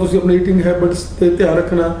ਔਰ ਤੁਸੀਂ ਆਪਣੀ ਈਟਿੰਗ ਹੈਬਿਟਸ 'ਤੇ ਧਿਆਨ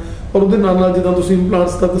ਰੱਖਣਾ। ਔਰ ਉਹਦੇ ਨਾਲ ਨਾਲ ਜਿੱਦਾਂ ਤੁਸੀਂ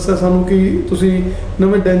ਇੰਪਲਾਂਟਸ ਦਾ ਦੱਸਿਆ ਸਾਨੂੰ ਕਿ ਤੁਸੀਂ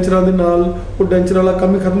ਨਵੇਂ ਡੈਂਚਰਾਂ ਦੇ ਨਾਲ ਉਹ ਡੈਂਚਰ ਵਾਲਾ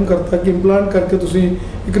ਕੰਮ ਹੀ ਖਤਮ ਕਰਤਾ ਕਿ ਇੰਪਲਾਂਟ ਕਰਕੇ ਤੁਸੀਂ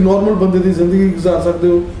ਇੱਕ ਨਾਰਮਲ ਬੰਦੇ ਦੀ ਜ਼ਿੰਦਗੀ ਗੁਜ਼ਾਰ ਸਕਦੇ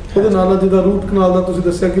ਹੋ। ਉਹਦੇ ਨਾਲ ਨਾਲ ਜਿੱਦਾਂ ਰੂਟ ਕਨਾਲ ਦਾ ਤੁਸੀਂ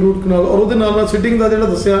ਦੱਸਿਆ ਕਿ ਰੂਟ ਕਨਾਲ, ਔਰ ਉਹਦੇ ਨਾਲ ਨਾਲ ਸਿਟਿੰਗ ਦਾ ਜਿਹੜਾ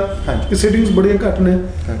ਦੱਸਿਆ ਕਿ ਸਿਟਿੰਗਸ ਬੜੀਆਂ ਘੱਟ ਨੇ।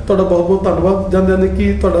 ਤੁਹਾਡਾ ਬਹੁਤ ਬਹੁਤ ਧੰਨਵਾਦ। ਜਾਂਦੇ ਜਾਂਦੇ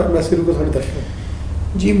ਕੀ ਤੁਹਾਡਾ ਮੈਸੇਜ ਰਹੂਗਾ ਸਾਡੇ ਦਰਸ਼ਕਾਂ?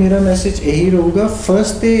 ਜੀ ਮੇਰਾ ਮੈਸੇਜ ਇਹੀ ਰਹੂਗਾ,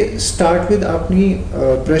 ਫਸਟ ਤੇ ਸਟਾਰਟ ਵਿਦ ਆਪਣੀ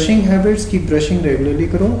ਬਰਸ਼ਿੰਗ ਹੈਬਿਟਸ ਕਿ ਬਰਸ਼ਿੰਗ ਰੈਗੂਲਰਲੀ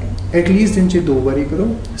ਕਰੋ, ਐਟਲੀਸਟ ਦਿਨ 'ਚ 2 ਵਾਰੀ ਕਰੋ।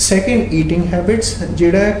 ਸੈਕਿੰਡ ਈਟਿੰਗ ਹੈਬਿਟਸ,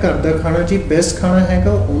 ਜਿਹੜਾ ਹੈ ਘਰ ਦਾ ਖਾਣਾ ਜੀ ਬੈਸਟ ਖਾਣਾ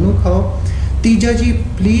ਹੈਗਾ ਉਹਨੂੰ ਖਾਓ। ਤੀਜਾ ਜੀ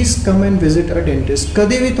please come and visit a dentist.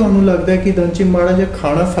 ਕਦੇ ਵੀ ਤੁਹਾਨੂੰ ਲੱਗਦਾ ਕਿ ਦੰਦ 'ਚ ਮਾੜਾ ਜਿਹਾ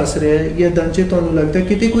ਖਾਣਾ ਫਸ ਰਿਹਾ ਹੈ ਜਾਂ ਦੰਦ 'ਚ ਤੁਹਾਨੂੰ ਲੱਗਦਾ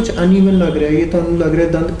ਕਿਤੇ ਕੁਝ ਅਨਈਵਨ ਲੱਗ ਰਿਹਾ ਹੈ, ਤੁਹਾਨੂੰ ਲੱਗ ਰਿਹਾ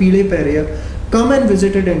ਦੰਦ ਪੀਲੇ ਪੈ ਰਹੇ ਆ, come and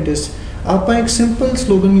visit a dentist. ਆਪਾਂ ਇੱਕ ਸਿੰਪਲ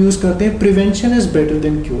ਸਲੋਗਨ ਯੂਜ਼ ਕਰਦੇ ਹਾਂ, prevention is better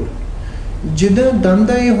than cure. ਜਿੱਦਾਂ ਦੰਦ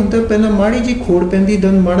ਦਾ ਇਹ ਹੁੰਦਾ, ਪਹਿਲਾਂ ਮਾੜੀ ਜਿਹੀ ਖੋੜ ਪੈਂਦੀ,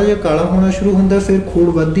 ਦੰਦ ਮਾੜਾ ਜਿਹਾ ਕਾਲਾ ਹੋਣਾ ਸ਼ੁਰੂ ਹੁੰਦਾ, ਫਿਰ ਖੋੜ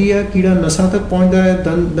ਵੱਧਦੀ ਹੈ, ਕੀੜਾ ਨਸਾਂ ਤੱਕ ਪਹੁੰਚਦਾ ਹੈ,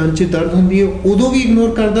 ਦੰਦ 'ਚ ਦਰਦ ਹੁੰਦੀ ਹੈ, ਉਦੋਂ ਵੀ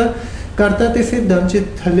ਇਗਨੋਰ ਕਰਤਾ ਤੇ ਫਿਰ ਦੰਦ 'ਚ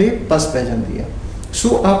ਥੱਲੇ ਪਸ ਪੈ ਜਾਂਦੀ ਹੈ। ਸੋ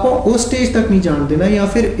ਆਪਾਂ ਉਸ ਸਟੇਜ ਤੱਕ ਨਹੀਂ ਜਾਣ ਦੇਣਾ। ਜਾਂ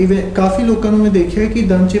ਫਿਰ ਕਾਫੀ ਲੋਕਾਂ ਨੂੰ ਮੈਂ ਦੇਖਿਆ ਕਿ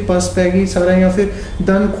ਦੰਦ 'ਚ ਪਸ ਪੈ ਗਈ ਸਾਰਾ, ਜਾਂ ਫਿਰ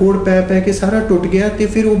ਦੰਦ ਖੋੜ ਪੈ ਕੇ ਸਾਰਾ ਟੁੱਟ ਗਿਆ, ਤੇ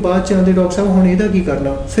ਫਿਰ ਉਹ ਬਾਅਦ 'ਚ ਆਉਂਦੇ ਡਾਕਟਰ ਸਾਹਿਬ ਹੁਣ ਇਹਦਾ ਕੀ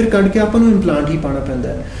ਕਰਨਾ, ਫਿਰ ਕੱਢ ਕੇ ਆਪਾਂ ਨੂੰ ਇੰਪਲਾਂਟ ਹੀ ਪਾਉਣਾ ਪੈਂਦਾ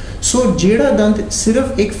ਹੈ। ਸੋ ਜਿਹੜਾ ਦੰਦ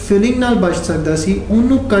ਸਿਰਫ ਇੱਕ ਫਿਲਿੰਗ ਨਾਲ ਬਚ ਸਕਦਾ ਸੀ,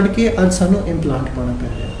 ਉਹਨੂੰ ਕੱਢ ਕੇ ਅੱਜ ਸਾਨੂੰ ਇੰਪਲਾਂਟ ਪਾਉਣਾ ਪੈ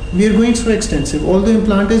ਰਿਹਾ। We are going so extensive, although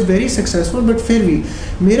implant is very successful, but ਫਿਰ ਵੀ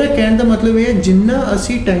ਮੇਰਾ ਕਹਿਣ ਦਾ ਮਤਲਬ ਇਹ ਹੈ, ਜਿੰਨਾ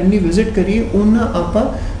ਅਸੀਂ ਟਾਈਮਲੀ ਵਿਜ਼ਿਟ ਕਰੀਏ ਉਹਨਾਂ ਆਪਾਂ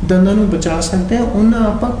ਦੰਦਾਂ ਨੂੰ ਬਚਾ ਸਕਦੇ ਹਾਂ, ਉਹਨਾਂ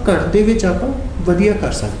ਆਪਾਂ ਘਰ ਦੇ ਵਿੱਚ ਆਪਾਂ ਵਧੀਆ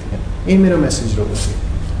ਕਰ ਸਕਦੇ ਹਾਂ। ਇਹ ਮੇਰਾ ਮੈਸੇਜ ਰਹੂਗਾ ਸੀ।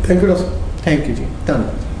 Thank you doctor. Thank you ਜੀ,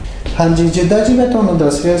 ਧੰਨਵਾਦ। ਹਾਂਜੀ, ਜਿੱਦਾਂ ਜੀ ਮੈਂ ਤੁਹਾਨੂੰ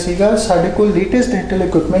ਦੱਸ ਰਿਹਾ ਸੀਗਾ, ਸਾਡੇ ਕੋਲ ਲੇਟੈਸਟ ਡੈਂਟਲ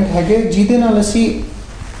ਇਕੁਇਪਮੈਂਟ ਹੈਗੇ ਜਿਹਦੇ ਨਾਲ ਅਸੀਂ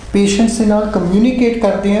ਪੇਸ਼ੈਂਟਸ ਦੇ ਨਾਲ ਕਮਿਊਨੀਕੇਟ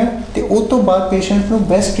ਕਰਦੇ ਹਾਂ ਤੇ ਉਸ ਤੋਂ ਬਾਅਦ ਪੇਸ਼ੈਂਟ ਨੂੰ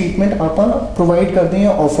ਬੈਸਟ ਟ੍ਰੀਟਮੈਂਟ ਆਪਾਂ ਪ੍ਰੋਵਾਈਡ ਕਰਦੇ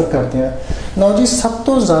ਹਾਂ, ਆਫਰ ਕਰਦੇ ਹਾਂ। ਨਾਓ ਜੀ, ਸਭ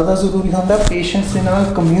ਤੋਂ ਜ਼ਿਆਦਾ ਜ਼ਰੂਰੀ ਹੁੰਦਾ ਪੇਸ਼ੈਂਟਸ ਦੇ ਨਾਲ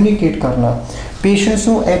ਕਮਿਊਨੀਕੇਟ ਕਰਨਾ। ਪੇਸ਼ੈਂਟਸ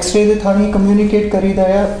ਨੂੰ ਐਕਸ-ਰੇ ਦੇ ਥਾਣੀ ਕਮਿਊਨੀਕੇਟ ਕਰੀਦਾ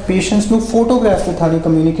ਆ, ਪੇਸ਼ੈਂਟਸ ਨੂੰ ਫੋਟੋਗ੍ਰਾਫ ਦੇ ਥਾਣੀ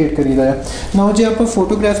ਕਮਿਊਨੀਕੇਟ ਕਰੀਦਾ ਆ। ਨਾਓ ਜੇ ਆਪਾਂ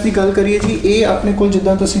ਫੋਟੋਗ੍ਰਾਫ ਦੀ ਗੱਲ ਕਰੀਏ ਜੀ, ਇਹ ਆਪਣੇ ਕੋਲ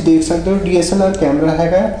ਜਿੱਦਾਂ ਤੁਸੀਂ ਦੇਖ ਸਕਦੇ ਹੋ DSLR ਕੈਮਰਾ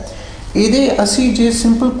ਹੈਗਾ। ਇਹਦੇ ਅਸੀਂ ਜੇ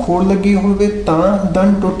ਸਿੰਪਲ ਖੋੜ ਲੱਗੀ ਹੋਵੇ ਤਾਂ,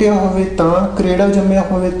 ਦੰਦ ਟੁੱਟਿਆ ਹੋਵੇ ਤਾਂ, ਕਰੇੜਾ ਜੰਮਿਆ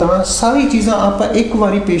ਹੋਵੇ ਤਾਂ, ਸਾਰੀ ਚੀਜ਼ਾਂ ਆਪਾਂ ਇੱਕ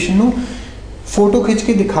ਵਾਰੀ ਪੇਸ਼ੈਂਟ ਨੂੰ ਫੋਟੋ ਖਿੱਚ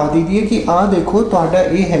ਕੇ ਦਿਖਾ ਦਈਦੀ ਹੈ ਕਿ ਆਹ ਦੇਖੋ ਤੁਹਾਡਾ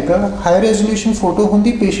ਇਹ ਹੈਗਾ। ਹਾਈ ਰੈਜ਼ੋਲੂਸ਼ਨ ਫੋਟੋ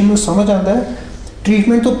ਹੁੰਦੀ, ਪੇਸ਼ੈਂਟ ਨੂੰ ਸਮਝ ਆਉਂਦਾ ਹੈ।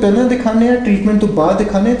 ਟ੍ਰੀਟਮੈਂਟ ਤੋਂ ਪਹਿਲਾਂ ਦਿਖਾਉਂਦੇ ਹਾਂ, ਟ੍ਰੀਟਮੈਂਟ ਤੋਂ ਬਾਅਦ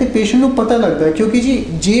ਦਿਖਾਉਂਦੇ ਹਾਂ, ਅਤੇ ਪੇਸ਼ੈਂਟ ਨੂੰ ਪਤਾ ਲੱਗਦਾ ਹੈ। ਕਿਉਂਕਿ ਜੀ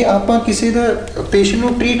ਜੇ ਆਪਾਂ ਕਿਸੇ ਦਾ ਪੇਸ਼ੈਂਟ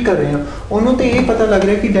ਨੂੰ ਟਰੀਟ ਕਰ ਰਹੇ ਹਾਂ, ਉਹਨੂੰ ਤਾਂ ਇਹ ਪਤਾ ਲੱਗ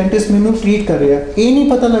ਰਿਹਾ ਕਿ ਡੈਂਟਿਸਟ ਮੈਨੂੰ ਟਰੀਟ ਕਰ ਰਿਹਾ, ਇਹ ਨਹੀਂ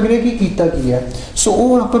ਪਤਾ ਲੱਗ ਰਿਹਾ ਕਿ ਕੀਤਾ ਕੀ ਹੈ। ਸੋ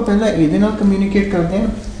ਉਹ ਆਪਾਂ ਪਹਿਲਾਂ ਇਹਦੇ ਨਾਲ ਕਮਿਊਨੀਕੇਟ ਕਰਦੇ ਹਾਂ।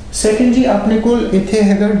 ਸੈਕਿੰਡ ਜੀ, ਆਪਣੇ ਕੋਲ ਇੱਥੇ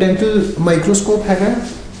ਹੈਗਾ ਡੈਂਟਲ ਮਾਈਕਰੋਸਕੋਪ ਹੈਗਾ।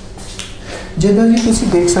 ਜਿੱਦਾਂ ਜੀ ਤੁਸੀਂ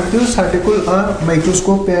ਦੇਖ ਸਕਦੇ ਹੋ, ਸਾਡੇ ਕੋਲ ਆਹ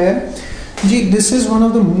ਮਾਈਕਰੋਸਕੋਪ ਪਿਆ ਹੈ ਜੀ। This is one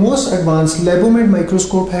of the most advance ਲੈਬੋਮੇਡ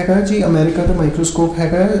microscope ਹੈਗਾ ਜੀ, ਅਮਰੀਕਾ ਦਾ ਮਾਈਕਰੋਸਕੋਪ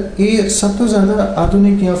ਹੈਗਾ। ਇਹ ਸਭ ਤੋਂ ਜ਼ਿਆਦਾ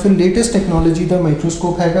ਆਧੁਨਿਕ ਜਾਂ ਫਿਰ ਲੇਟੈਸਟ ਟੈਕਨੋਲੋਜੀ ਦਾ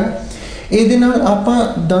ਮਾਈਕਰੋਸਕੋਪ ਹੈਗਾ। ਇਹਦੇ ਨਾਲ ਆਪਾਂ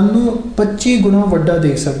ਦੰਦ ਨੂੰ 25 ਗੁਣਾ ਵੱਡਾ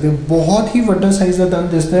ਦੇਖ ਸਕਦੇ ਹੋ, ਬਹੁਤ ਹੀ ਵੱਡਾ ਸਾਈਜ਼ ਦਾ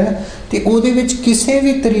ਦੰਦ ਦਿਸਦਾ ਹੈ। ਅਤੇ ਉਹਦੇ ਵਿੱਚ ਕਿਸੇ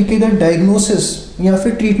ਵੀ ਤਰੀਕੇ ਦਾ ਡਾਇਗਨੋਸਿਸ ਜਾਂ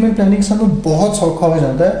ਫਿਰ ਟ੍ਰੀਟਮੈਂਟ ਪਲੈਨਿੰਗ ਸਾਨੂੰ ਬਹੁਤ ਸੌਖਾ ਹੋ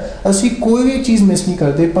ਜਾਂਦਾ ਹੈ। ਅਸੀਂ ਕੋਈ ਵੀ ਚੀਜ਼ ਮਿਸ ਨਹੀਂ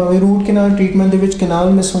ਕਰਦੇ, ਭਾਵੇਂ ਰੂਟ ਕਨਾਲ ਟ੍ਰੀਟਮੈਂਟ ਦੇ ਵਿੱਚ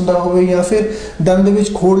ਕਨਾਲ ਮਿਸ ਹੁੰਦਾ ਹੋਵੇ, ਜਾਂ ਫਿਰ ਦੰਦ ਦੇ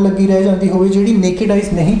ਵਿੱਚ ਖੋੜ ਲੱਗੀ ਰਹਿ ਜਾਂਦੀ ਹੋਵੇ ਜਿਹੜੀ ਨੇਕਡ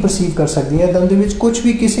ਆਈਜ਼ ਨਹੀਂ ਪਰਸੀਵ ਕਰ ਸਕਦੀ, ਜਾਂ ਦੰਦ ਦੇ ਵਿੱਚ ਕੁਝ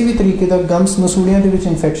ਵੀ ਕਿਸੇ ਵੀ ਤਰੀਕੇ ਦਾ ਗਮਸ ਮਸੂੜਿਆਂ ਦੇ ਵਿੱਚ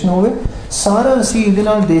ਇਨਫੈਕਸ਼ਨ ਹੋਵੇ, ਸਾਰਾ ਅਸੀਂ ਇਹਦੇ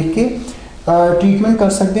ਨਾਲ ਦੇਖ ਕੇ ਟ੍ਰੀਟਮੈਂਟ ਕਰ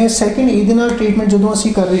ਸਕਦੇ ਹਾਂ। ਸੈਕਿੰਡ, ਇਹਦੇ ਨਾਲ ਟ੍ਰੀਟਮੈਂਟ ਜਦੋਂ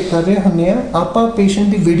ਅਸੀਂ ਕਰ ਰਹੇ ਹੁੰਦੇ ਹਾਂ, ਆਪਾਂ ਪੇਸ਼ੈਂਟ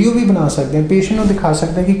ਦੀ ਵੀਡੀਓ ਵੀ ਬਣਾ ਸਕਦੇ ਹਾਂ, ਪੇਸ਼ੈਂਟ ਨੂੰ ਦਿਖਾ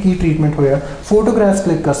ਸਕਦੇ ਹਾਂ ਕਿ ਕੀ ਟ੍ਰੀਟਮੈਂਟ ਹੋਇਆ, ਫੋਟੋਗ੍ਰਾਫਸ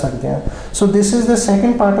ਕਲਿੱਕ ਕਰ ਸਕਦੇ ਹਾਂ। ਸੋ ਦਿਸ is the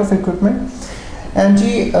second part of equipment. And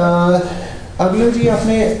ਜੀ ਅਗਲਾ ਜੀ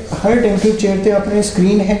ਆਪਣੇ ਹਰ ਡੈਂਟਲ ਚੇਅਰ ਤੇ ਆਪਣੇ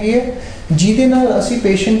ਸਕਰੀਨ ਹੈਗੀ ਹੈ, ਜਿਹਦੇ ਨਾਲ ਅਸੀਂ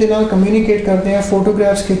ਪੇਸ਼ੈਂਟ ਦੇ ਨਾਲ ਕਮਿਊਨੀਕੇਟ ਕਰਦੇ ਹਾਂ,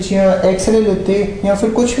 ਫੋਟੋਗ੍ਰਾਫਸ ਖਿੱਚੀਆਂ, ਐਕਸਰੇ ਲਿੱਤੇ ਜਾਂ ਫਿਰ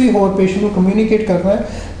ਕੁਝ ਵੀ ਹੋਰ ਪੇਸ਼ੈਂਟ ਨੂੰ ਕਮਿਊਨੀਕੇਟ ਕਰਨਾ ਹੈ,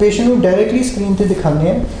 ਪੇਸ਼ੈਂਟ ਨੂੰ ਡਾਇਰੈਕਟਲੀ ਸਕਰੀਨ ਤੇ ਦਿਖਾਉਂਦੇ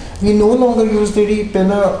ਹਾਂ। ਵੀ ਨੋ ਲੋਂਗਰ ਯੂਜ਼ ਜਿਹੜੀ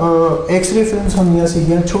ਪਹਿਲਾਂ ਐਕਸਰੇ ਫਿਲਮਸ ਹੁੰਦੀਆਂ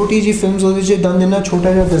ਸੀਗੀਆਂ, ਛੋਟੀ ਜਿਹੀ ਫਿਲਮਸ, ਉਹਦੇ 'ਚ ਦੰਦ ਇੰਨਾ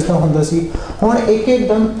ਛੋਟਾ ਜਿਹਾ ਦਿਸਦਾ ਹੁੰਦਾ ਸੀ, ਹੁਣ ਇੱਕ ਇੱਕ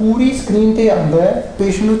ਦੰਦ ਪੂਰੀ ਸਕਰੀਨ ਤੇ ਆਉਂਦਾ ਹੈ।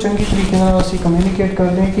 ਪੇਸ਼ੈਂਟ ਨੂੰ ਚੰਗੀ ਤਰੀਕੇ ਨਾਲ ਅਸੀਂ ਕਮਿਊਨੀਕੇਟ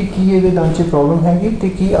ਕਰਦੇ ਹਾਂ ਕਿ ਕੀ ਇਹਦੇ ਦੰਦ 'ਚ ਪ੍ਰੋਬਲਮ ਹੈਗੀ ਅਤੇ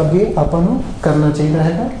ਕੀ ਅੱਗੇ ਆਪਾਂ ਨੂੰ ਕਰਨਾ ਚਾਹੀਦਾ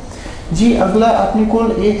ਹੈਗਾ ਜੀ। ਅਗਲਾ ਆਪਣੇ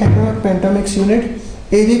ਕੋਲ ਇਹ ਹੈਗਾ ਪੈਂਟਾਮਿਕਸ ਯੂਨਿਟ।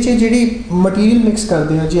 ਇਹਦੇ 'ਚ ਜਿਹੜੀ ਮਟੀਰੀਅਲ ਮਿਕਸ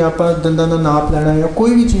ਕਰਦੇ ਹਾਂ, ਜੇ ਆਪਾਂ ਦੰਦਾਂ ਦਾ ਨਾਪ ਲੈਣਾ ਜਾਂ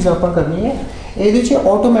ਕੋਈ ਵੀ ਚੀਜ਼ ਆਪਾਂ ਕਰਨੀ ਹੈ, ਇਹਦੇ 'ਚ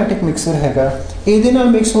ਆਟੋਮੈਟਿਕ ਮਿਕਸਰ ਹੈਗਾ। ਇਹਦੇ ਨਾਲ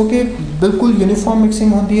ਮਿਕਸ ਹੋ ਕੇ ਬਿਲਕੁਲ ਯੂਨੀਫਾਰਮ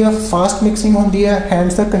ਮਿਕਸਿੰਗ ਹੁੰਦੀ ਹੈ, ਫਾਸਟ ਮਿਕਸਿੰਗ ਹੁੰਦੀ ਹੈ,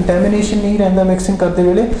 ਹੈਂਡਸ ਦਾ ਕੰਟੈਮੀਨੇਸ਼ਨ ਨਹੀਂ ਰਹਿੰਦਾ ਮਿਕਸਿੰਗ ਕਰਦੇ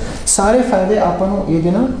ਵੇਲੇ। ਸਾਰੇ ਫਾਇਦੇ ਆਪਾਂ ਨੂੰ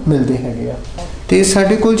ਇਹਦੇ ਨਾਲ ਮਿਲਦੇ ਹੈਗੇ ਆ। ਅਤੇ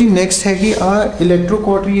ਸਾਡੇ ਕੋਲ ਜੀ ਨੈਕਸਟ ਹੈਗੀ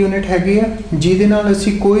ਇਲੈਕਟ੍ਰੋਕੋਟਰੀ ਯੂਨਿਟ ਹੈਗੀ ਆ, ਜਿਹਦੇ ਨਾਲ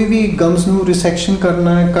ਅਸੀਂ ਕੋਈ ਵੀ ਗਮਸ ਨੂੰ ਰਿਸੈਕਸ਼ਨ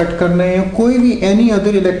ਕਰਨਾ ਹੈ, ਕੱਟ ਕਰਨਾ ਹੈ, ਜਾਂ ਕੋਈ ਵੀ any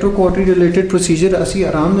other electrocautery related procedure ਅਸੀਂ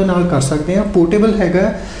ਆਰਾਮ ਦੇ ਨਾਲ ਕਰ ਸਕਦੇ ਹਾਂ। ਪੋਰਟੇਬਲ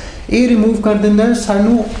ਹੈਗਾ, ਇਹ ਰਿਮੂਵ ਕਰ ਦਿੰਦਾ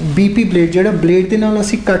ਸਾਨੂੰ BP ਬਲੇਡ, ਜਿਹੜਾ ਬਲੇਡ ਦੇ ਨਾਲ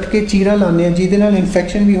ਅਸੀਂ ਕੱਟ ਕੇ ਚੀਰਾ ਲਾਉਂਦੇ ਹਾਂ, ਜਿਹਦੇ ਨਾਲ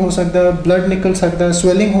ਇਨਫੈਕਸ਼ਨ ਵੀ ਹੋ ਸਕਦਾ, ਬਲੱਡ ਨਿਕਲ ਸਕਦਾ,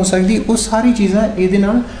 ਸਵੈਲਿੰਗ ਹੋ ਸਕਦੀ, ਉਹ ਸਾਰੀ ਚੀਜ਼ਾਂ ਇਹਦੇ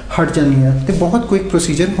ਨਾਲ ਹਟ ਜਾਂਦੀਆਂ ਅਤੇ ਬਹੁਤ ਕੁਇਕ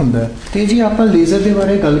ਪ੍ਰੋਸੀਜਰ ਹੁੰਦਾ। ਅਤੇ ਜੀ ਆਪਾਂ ਲੇਜ਼ਰ ਦੇ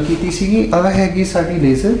ਬਾਰੇ ਗੱਲ ਕੀਤੀ ਸੀਗੀ, ਆਹ ਹੈਗੀ ਸਾਡੀ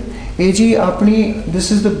ਲੇਜ਼ਰ। ਇਹ ਜੀ ਆਪਣੀ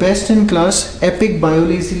this is the best in class epic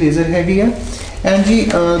biolase laser ਹੈਗੀ ਆ, ਐਂਡ ਜੀ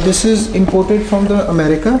this is imported from the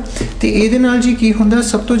America. ਅਤੇ ਇਹਦੇ ਨਾਲ ਜੀ ਕੀ ਹੁੰਦਾ,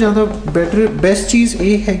 ਸਭ ਤੋਂ ਜ਼ਿਆਦਾ ਬੈਸਟ ਚੀਜ਼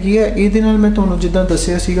ਇਹ ਹੈਗੀ ਆ, ਇਹਦੇ ਨਾਲ ਮੈਂ ਤੁਹਾਨੂੰ ਜਿੱਦਾਂ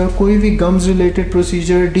ਦੱਸਿਆ ਸੀਗਾ, ਕੋਈ ਵੀ gums related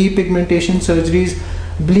procedure, depigmentation surgeries,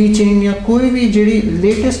 bleaching ਜਾਂ ਕੋਈ ਵੀ ਜਿਹੜੀ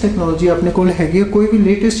ਲੇਟੈਸਟ ਟੈਕਨੋਲੋਜੀ ਆਪਣੇ ਕੋਲ ਹੈਗੀ ਹੈ, ਕੋਈ ਵੀ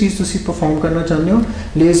ਲੇਟੈਸਟ ਚੀਜ਼ ਤੁਸੀਂ ਪਰਫੋਰਮ ਕਰਨਾ ਚਾਹੁੰਦੇ ਹੋ,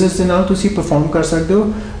 ਲੇਜ਼ਰਸ ਦੇ ਨਾਲ ਤੁਸੀਂ ਪਰਫੋਰਮ ਕਰ ਸਕਦੇ ਹੋ।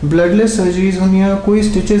 ਬਲੱਡਲੈਸ ਸਰਜਰੀਜ਼ ਹੁੰਦੀਆਂ, ਕੋਈ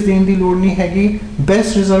ਸਟਿਚਸ ਦੇਣ ਦੀ ਲੋੜ ਨਹੀਂ ਹੈਗੀ,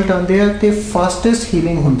 ਬੈਸਟ ਰਿਜ਼ਲਟ ਆਉਂਦੇ ਆ ਅਤੇ ਫਾਸਟੈਸਟ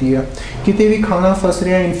ਹੀਲਿੰਗ ਹੁੰਦੀ ਆ। ਕਿਤੇ ਵੀ ਖਾਣਾ ਫਸ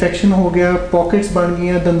ਰਿਹਾ, ਇਨਫੈਕਸ਼ਨ ਹੋ ਗਿਆ, ਪੋਕਟਸ ਬਣ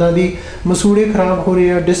ਗਈਆਂ, ਦੰਦਾਂ ਦੀ ਮਸੂੜੇ ਖਰਾਬ ਹੋ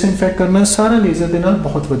ਰਹੇ ਆ, ਡਿਸਇਨਫੈਕਟ ਕਰਨਾ ਸਾਰਾ ਲੇਜ਼ਰ ਦੇ ਨਾਲ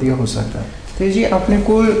ਬਹੁਤ ਵਧੀਆ ਹੋ ਸਕਦਾ। ਅਤੇ ਜੀ ਆਪਣੇ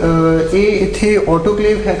ਕੋਲ ਇਹ ਇੱਥੇ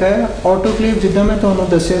ਆਟੋਕਲੇਵ ਹੈਗਾ। ਆਟੋਕਲੇਵ ਜਿੱਦਾਂ ਮੈਂ ਤੁਹਾਨੂੰ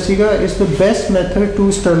ਦੱਸਿਆ ਸੀਗਾ, is the best method to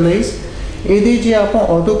sterilise. ਇਹਦੇ ਜੇ ਆਪਾਂ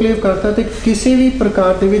ਆਟੋਕਲੇਵ ਕਰਤਾ ਤਾਂ ਕਿਸੇ ਵੀ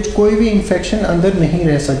ਪ੍ਰਕਾਰ ਦੇ ਵਿੱਚ ਕੋਈ ਵੀ ਇਨਫੈਕਸ਼ਨ ਅੰਦਰ ਨਹੀਂ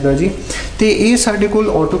ਰਹਿ ਸਕਦਾ ਜੀ। ਅਤੇ ਇਹ ਸਾਡੇ ਕੋਲ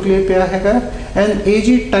ਆਟੋਕਲੇਵ ਪਿਆ ਹੈਗਾ, ਐਂਡ ਇਹ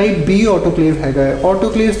ਜੀ ਟਾਈਪ B ਆਟੋਕਲੇਵ ਹੈਗਾ।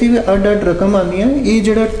 ਆਟੋਕਲੇਵ ਦੀ ਵੀ ਅੱਡ ਰਕਮ ਆਉਂਦੀ ਹੈ। ਇਹ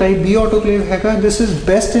ਜਿਹੜਾ ਟਾਈਪ B ਆਟੋਕਲੇਵ ਹੈਗਾ, this is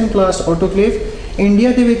best in class ਆਟੋਕਲੇਵ।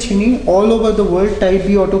 India ਦੇ ਵਿੱਚ ਹੀ ਨਹੀਂ, all over the world type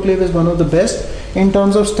B autoclave is one of the best in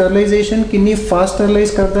terms of sterilization. ਕਿੰਨੀ ਫਾਸਟ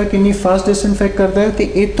ਸਟਰਲਾਈਜ਼ ਕਰਦਾ, ਕਿੰਨੀ ਫਾਸਟ ਡਿਸਇਨਫੈਕਟ ਕਰਦਾ, ਅਤੇ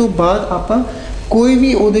ਇਹ ਤੋਂ ਬਾਅਦ ਆਪਾਂ ਕੋਈ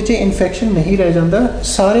ਵੀ ਉਹਦੇ 'ਚ ਇਨਫੈਕਸ਼ਨ ਨਹੀਂ ਰਹਿ ਜਾਂਦਾ।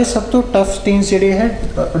 ਸਾਰੇ ਸਭ ਤੋਂ ਟਫ ਸਟੇਨਸ ਜਿਹੜੇ ਹੈ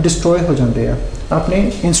ਡਿਸਟਰੋਏ ਹੋ ਜਾਂਦੇ ਆ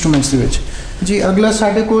ਆਪਣੇ ਇੰਸਟਰੂਮੈਂਟਸ ਦੇ ਵਿੱਚ ਜੀ। ਅਗਲਾ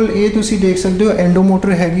ਸਾਡੇ ਕੋਲ ਇਹ ਤੁਸੀਂ ਦੇਖ ਸਕਦੇ ਹੋ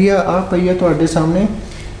ਐਂਡੋਮੋਟਰ ਹੈਗੀ ਆ, ਆਹ ਪਈ ਆ ਤੁਹਾਡੇ ਸਾਹਮਣੇ।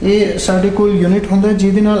 ਇਹ ਸਾਡੇ ਕੋਲ ਯੂਨਿਟ ਹੁੰਦਾ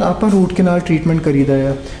ਜਿਹਦੇ ਨਾਲ ਆਪਾਂ ਰੂਟ ਕੈਨਾਲ ਟਰੀਟਮੈਂਟ ਕਰੀਦਾ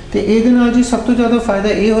ਆ। ਅਤੇ ਇਹਦੇ ਨਾਲ ਜੀ ਸਭ ਤੋਂ ਜ਼ਿਆਦਾ ਫਾਇਦਾ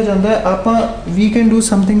ਇਹ ਹੋ ਜਾਂਦਾ, ਆਪਾਂ we can do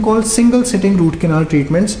something called single sitting root canal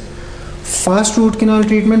treatments. Fast root canal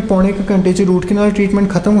treatment ਪੌਣੇ 1 ਘੰਟੇ 'ਚ ਰੂਟ ਕੈਨਾਲ ਟਰੀਟਮੈਂਟ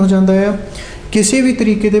ਖਤਮ ਹੋ ਜਾਂਦਾ ਆ। ਕਿਸੇ ਵੀ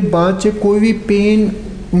ਤਰੀਕੇ ਦੇ ਬਾਅਦ 'ਚ ਕੋਈ ਵੀ ਪੇਨ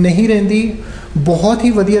ਨਹੀਂ ਰਹਿੰਦੀ। ਬਹੁਤ ਹੀ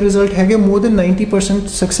ਵਧੀਆ ਰਿਜ਼ਲਟ ਹੈਗੇ, ਮੋਰ ਦੈਨ 90%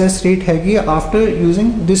 ਸਕਸੈਸ ਰੇਟ ਹੈਗੀ ਆ after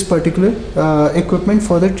using this particular equipment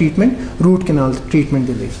for the treatment root canal treatment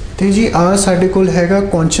ਦੇ ਲਈ। ਅਤੇ ਜੀ ਆਹ ਸਾਡੇ ਕੋਲ ਹੈਗਾ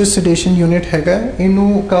ਕੌਨਸ਼ੀਅਸ ਸੈਡੇਸ਼ਨ ਯੂਨਿਟ ਹੈਗਾ।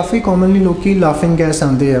 ਇਹਨੂੰ ਕਾਫੀ ਕਾਮਨਲੀ ਲੋਕੀ ਲਾਫਿੰਗ ਗੈਸ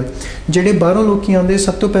ਆਉਂਦੇ ਆ, ਜਿਹੜੇ ਬਾਹਰੋਂ ਲੋਕੀ ਆਉਂਦੇ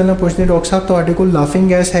ਸਭ ਤੋਂ ਪਹਿਲਾਂ ਪੁੱਛਦੇ ਡਾਕਟਰ ਸਾਹਿਬ ਤੁਹਾਡੇ ਕੋਲ ਲਾਫਿੰਗ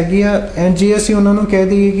ਗੈਸ ਹੈਗੀ ਆ, ਐਂਡ ਜੇ ਅਸੀਂ ਉਹਨਾਂ ਨੂੰ ਕਹਿ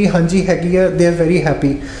ਦਈਏ ਕਿ ਹਾਂਜੀ ਹੈਗੀ ਆ, they are very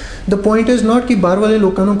happy. The point is not ਕਿ ਬਾਹਰ ਵਾਲੇ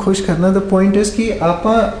ਲੋਕਾਂ ਨੂੰ ਖੁਸ਼ ਕਰਨਾ, ਦ ਪੁਆਇੰਟ ਇਜ਼ ਕਿ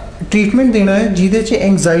ਆਪਾਂ ਟਰੀਟਮੈਂਟ ਦੇਣਾ ਹੈ ਜਿਹਦੇ 'ਚ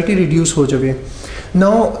ਐਂਗਜ਼ਾਇਟੀ ਰਿਡਿਊਸ ਹੋ ਜਾਵੇ।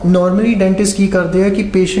 ਨਾਓ ਨੋਰਮਲੀ ਡੈਂਟਿਸਟ ਕੀ ਕਰਦੇ ਆ ਕਿ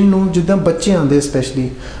ਪੇਸ਼ੈਂਟ ਨੂੰ, ਜਿੱਦਾਂ ਬੱਚੇ ਆਉਂਦੇ ਸਪੈਸ਼ਲੀ,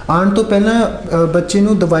 ਆਉਣ ਤੋਂ ਪਹਿਲਾਂ ਬੱਚੇ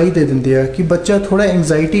ਨੂੰ ਦਵਾਈ ਦੇ ਦਿੰਦੇ ਆ ਕਿ ਬੱਚਾ ਥੋੜ੍ਹਾ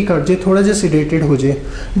ਐਂਗਜ਼ਾਇਟੀ ਘੱਟ ਜੇ, ਥੋੜ੍ਹਾ ਜਿਹਾ ਸਿਡੇਟਡ ਹੋ ਜੇ।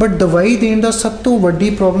 ਬਟ ਦਵਾਈ ਦੇਣ ਦਾ ਸਭ ਤੋਂ ਵੱਡੀ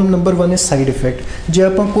problem number 1 is side effect. ਜੇ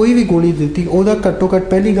ਆਪਾਂ ਕੋਈ ਵੀ ਗੋਲੀ ਦਿੱਤੀ, ਉਹਦਾ ਘੱਟੋ ਘੱਟ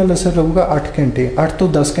ਪਹਿਲੀ ਗੱਲ ਅਸਰ ਰਹੂਗਾ 8 ਘੰਟੇ, 8 ਤੋਂ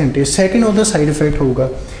 10 ਘੰਟੇ। ਸੈਕਿੰਡ ਉਹਦਾ ਸਾਈਡ ਇਫੈਕਟ ਹੋਊਗਾ।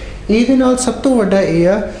 ਇਹਦੇ ਨਾਲ ਸਭ ਤੋਂ ਵੱਡਾ ਇਹ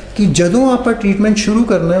ਆ ਕਿ ਜਦੋਂ ਆਪਾਂ ਟਰੀਟਮੈਂਟ ਸ਼ੁਰੂ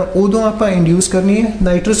ਕਰਨਾ ਉਦੋਂ ਆਪਾਂ ਇੰਡਿਊਸ ਕਰਨੀ ਹੈ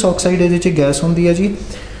ਨਾਈਟਰਸ ਆਕਸਾਈਡ, ਇਹਦੇ 'ਚ ਗੈਸ ਹੁੰਦੀ ਹੈ ਜੀ।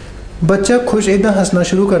 ਬੱਚਾ ਖੁਸ਼ ਇੱਦਾਂ ਹੱਸਣਾ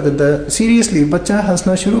ਸ਼ੁਰੂ ਕਰ ਦਿੰਦਾ, ਸੀਰੀਅਸਲੀ ਬੱਚਾ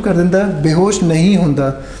ਹੱਸਣਾ ਸ਼ੁਰੂ ਕਰ ਦਿੰਦਾ, ਬੇਹੋਸ਼ ਨਹੀਂ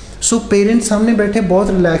ਹੁੰਦਾ। ਸੋ ਪੇਰੈਂਟਸ ਸਾਹਮਣੇ ਬੈਠੇ ਬਹੁਤ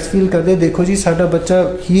ਰਿਲੈਕਸ ਫੀਲ ਕਰਦੇ, ਦੇਖੋ ਜੀ ਸਾਡਾ ਬੱਚਾ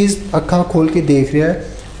ਹੀ ਅੱਖਾਂ ਖੋਲ੍ਹ ਕੇ ਦੇਖ ਰਿਹਾ ਹੈ,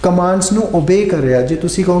 ਕਮਾਂਡਸ ਨੂੰ ਓਬੇ ਕਰ ਰਿਹਾ। ਜੇ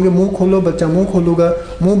ਤੁਸੀਂ ਕਹੋਗੇ ਮੂੰਹ ਖੋਲੋ, ਬੱਚਾ ਮੂੰਹ ਖੋਲੂਗਾ।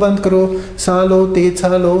 ਮੂੰਹ ਬੰਦ ਕਰੋ, ਸਾਹ ਲਓ, ਤੇਜ਼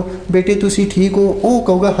ਸਾਹ ਲਓ, ਬੇਟੇ ਤੁਸੀਂ ਠੀਕ ਹੋ, ਉਹ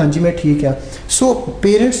ਕਹੂਗਾ ਹਾਂਜੀ ਮੈਂ ਠੀਕ ਆ। ਸੋ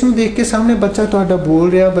ਪੇਰੈਂਟਸ ਨੂੰ ਦੇਖ ਕੇ ਸਾਹਮਣੇ ਬੱਚਾ ਤੁਹਾਡਾ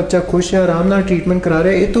ਬੋਲ ਰਿਹਾ, ਬੱਚਾ ਖੁਸ਼ ਹੈ, ਆਰਾਮ ਨਾਲ ਟਰੀਟਮੈਂਟ ਕਰਾ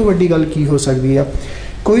ਰਿਹਾ, ਇਹ ਤੋਂ ਵੱਡੀ ਗੱਲ ਕੀ ਹੋ ਸਕਦੀ ਆ।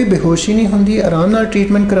 ਕੋਈ ਬੇਹੋਸ਼ੀ ਨਹੀਂ ਹੁੰਦੀ, ਆਰਾਮ ਨਾਲ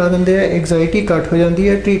ਟਰੀਟਮੈਂਟ ਕਰਾ ਦਿੰਦੇ ਆ, ਐਂਗਜ਼ਾਇਟੀ ਘੱਟ ਹੋ ਜਾਂਦੀ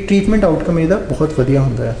ਹੈ, ਟਰੀਟਮੈਂਟ ਆਊਟਕਮ ਇਹਦਾ ਬਹੁਤ ਵਧੀਆ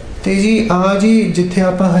ਹੁੰਦਾ ਹੈ। ਅਤੇ ਜੀ ਆ ਜੀ ਜਿੱਥੇ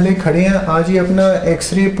ਆਪਾਂ ਹਲੇ ਖੜ੍ਹੇ ਹਾਂ, ਆ ਜੀ ਆਪਣਾ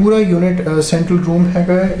ਐਕਸਰੇ ਪੂਰਾ ਯੂਨਿਟ ਸੈਂਟਰਲ ਰੂਮ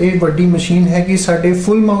ਹੈਗਾ। ਇਹ ਵੱਡੀ ਮਸ਼ੀਨ ਹੈਗੀ ਸਾਡੇ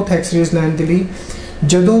ਫੁੱਲ ਮਾਊਥ ਐਕਸਰੇਜ਼ ਲੈਣ ਦੇ ਲਈ।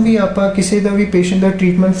 ਜਦੋਂ ਵੀ ਆਪਾਂ ਕਿਸੇ ਦਾ ਵੀ ਪੇਸ਼ੈਂਟ ਦਾ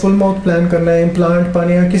ਟ੍ਰੀਟਮੈਂਟ ਫੁੱਲ ਮਾਊਥ ਪਲਾਨ ਕਰਨਾ ਹੈ, ਇੰਪਲਾਂਟ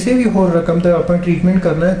ਪਾਣੇ ਆ, ਕਿਸੇ ਵੀ ਹੋਰ ਰਕਮ ਦਾ ਆਪਾਂ ਟ੍ਰੀਟਮੈਂਟ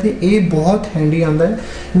ਕਰਨਾ ਹੈ ਤੇ ਇਹ ਬਹੁਤ ਹੈਂਡੀ ਆਉਂਦਾ ਹੈ।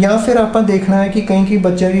 ਜਾਂ ਫਿਰ ਆਪਾਂ ਦੇਖਣਾ ਹੈ ਕਿ ਕਈ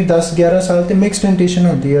ਬੱਚਿਆਂ ਦੀ 10-11 ਸਾਲ ਤੇ ਮਿਕਸ ਡੈਂਟੇਸ਼ਨ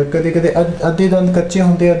ਹੁੰਦੀ ਹੈ, ਕਦੇ ਕਦੇ ਅੱਧੇ ਦੰਦ ਕੱਚੇ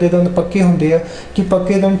ਹੁੰਦੇ ਆ, ਅੱਧੇ ਦੰਦ ਪੱਕੇ ਹੁੰਦੇ ਆ, ਕਿ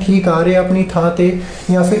ਪੱਕੇ ਦੰਦ ਠੀਕ ਆ ਰਹੇ ਆਪਣੀ ਥਾਂ ਤੇ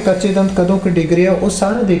ਜਾਂ ਫਿਰ ਕੱਚੇ ਦੰਦ ਕਦੋਂ ਕੁ ਡਿੱਗ ਰਹੇ ਆ, ਉਹ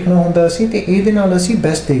ਸਾਰਾ ਦੇਖਣਾ ਹੁੰਦਾ ਅਸੀਂ, ਤੇ ਇਹਦੇ ਨਾਲ ਅਸੀਂ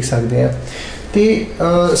ਬੈਸਟ ਦੇਖ ਸਕਦੇ ਹਾਂ। ਤੇ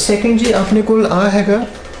ਸੈਕਿੰਡ ਜੀ ਆਪਣੇ ਕੋਲ ਆ ਹੈਗਾ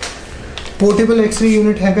ਪੋਰਟੇਬਲ ਐਕਸਰੇ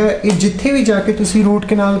ਯੂਨਿਟ ਹੈਗਾ। ਇਹ ਜਿੱਥੇ ਵੀ ਜਾ ਕੇ ਤੁਸੀਂ ਰੂਟ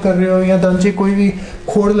ਕਨਾਲ ਕਰ ਰਹੇ ਹੋ ਜਾਂ ਦੰਦ 'ਚ ਕੋਈ ਵੀ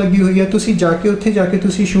ਖੋੜ ਲੱਗੀ ਹੋਈ ਹੈ, ਤੁਸੀਂ ਜਾ ਕੇ ਉੱਥੇ ਜਾ ਕੇ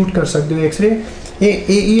ਤੁਸੀਂ ਸ਼ੂਟ ਕਰ ਸਕਦੇ ਹੋ ਐਕਸਰੇ। ਇਹ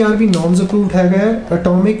AERB ਨੋਰਮਸ ਅਪਰੂਵਡ ਹੈਗਾ,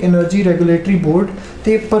 ਐਟੋਮਿਕ ਐਨਰਜੀ ਰੈਗੂਲੇਟਰੀ ਬੋਰਡ,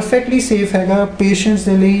 ਤੇ ਪਰਫੈਕਟਲੀ ਸੇਫ ਹੈਗਾ ਪੇਸ਼ੈਂਟਸ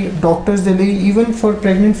ਦੇ ਲਈ, ਡਾਕਟਰਸ ਦੇ ਲਈ, even for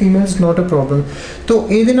pregnant females not a problem. ਤੋ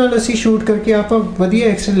ਇਹਦੇ ਨਾਲ ਅਸੀਂ ਸ਼ੂਟ ਕਰਕੇ ਆਪਾਂ ਵਧੀਆ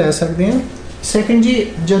ਐਕਸਰੇ ਲੈ ਸਕਦੇ ਹਾਂ। ਸੈਕਿੰਡ ਜੀ,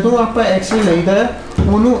 ਜਦੋਂ ਆਪਾਂ ਐਕਸਰੇ ਲਈਦਾ ਹੈ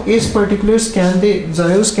ਉਹਨੂੰ ਇਸ ਪਰਟੀਕੂਲਰ ਸਕੈਨ ਦੇ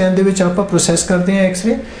ਜ਼ਾਇਓ ਸਕੈਨ ਦੇ ਵਿੱਚ ਆਪਾਂ ਪ੍ਰੋਸੈਸ ਕਰਦੇ ਹਾਂ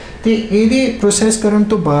ਐਕਸਰੇ, ਤੇ ਇਹਦੇ ਪ੍ਰੋਸੈਸ ਕਰਨ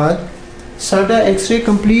ਤੋਂ ਬਾਅਦ ਸਾਡਾ ਐਕਸਰੇ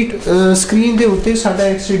ਕੰਪਲੀਟ ਸਕਰੀਨ ਦੇ ਉੱਤੇ ਸਾਡਾ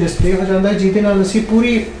ਐਕਸਰੇ ਡਿਸਪਲੇ ਹੋ ਜਾਂਦਾ, ਜਿਹਦੇ ਨਾਲ ਅਸੀਂ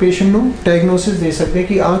ਪੂਰੀ ਪੇਸ਼ੈਂਟ ਨੂੰ ਡਾਇਗਨੋਸਿਸ ਦੇ ਸਕਦੇ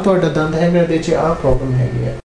ਕਿ ਆਹ ਤੁਹਾਡਾ ਦੰਦ ਹੈਗਾ, ਇਹਦੇ 'ਚ ਆਹ ਪ੍ਰੋਬਲਮ ਹੈਗੀ ਹੈ।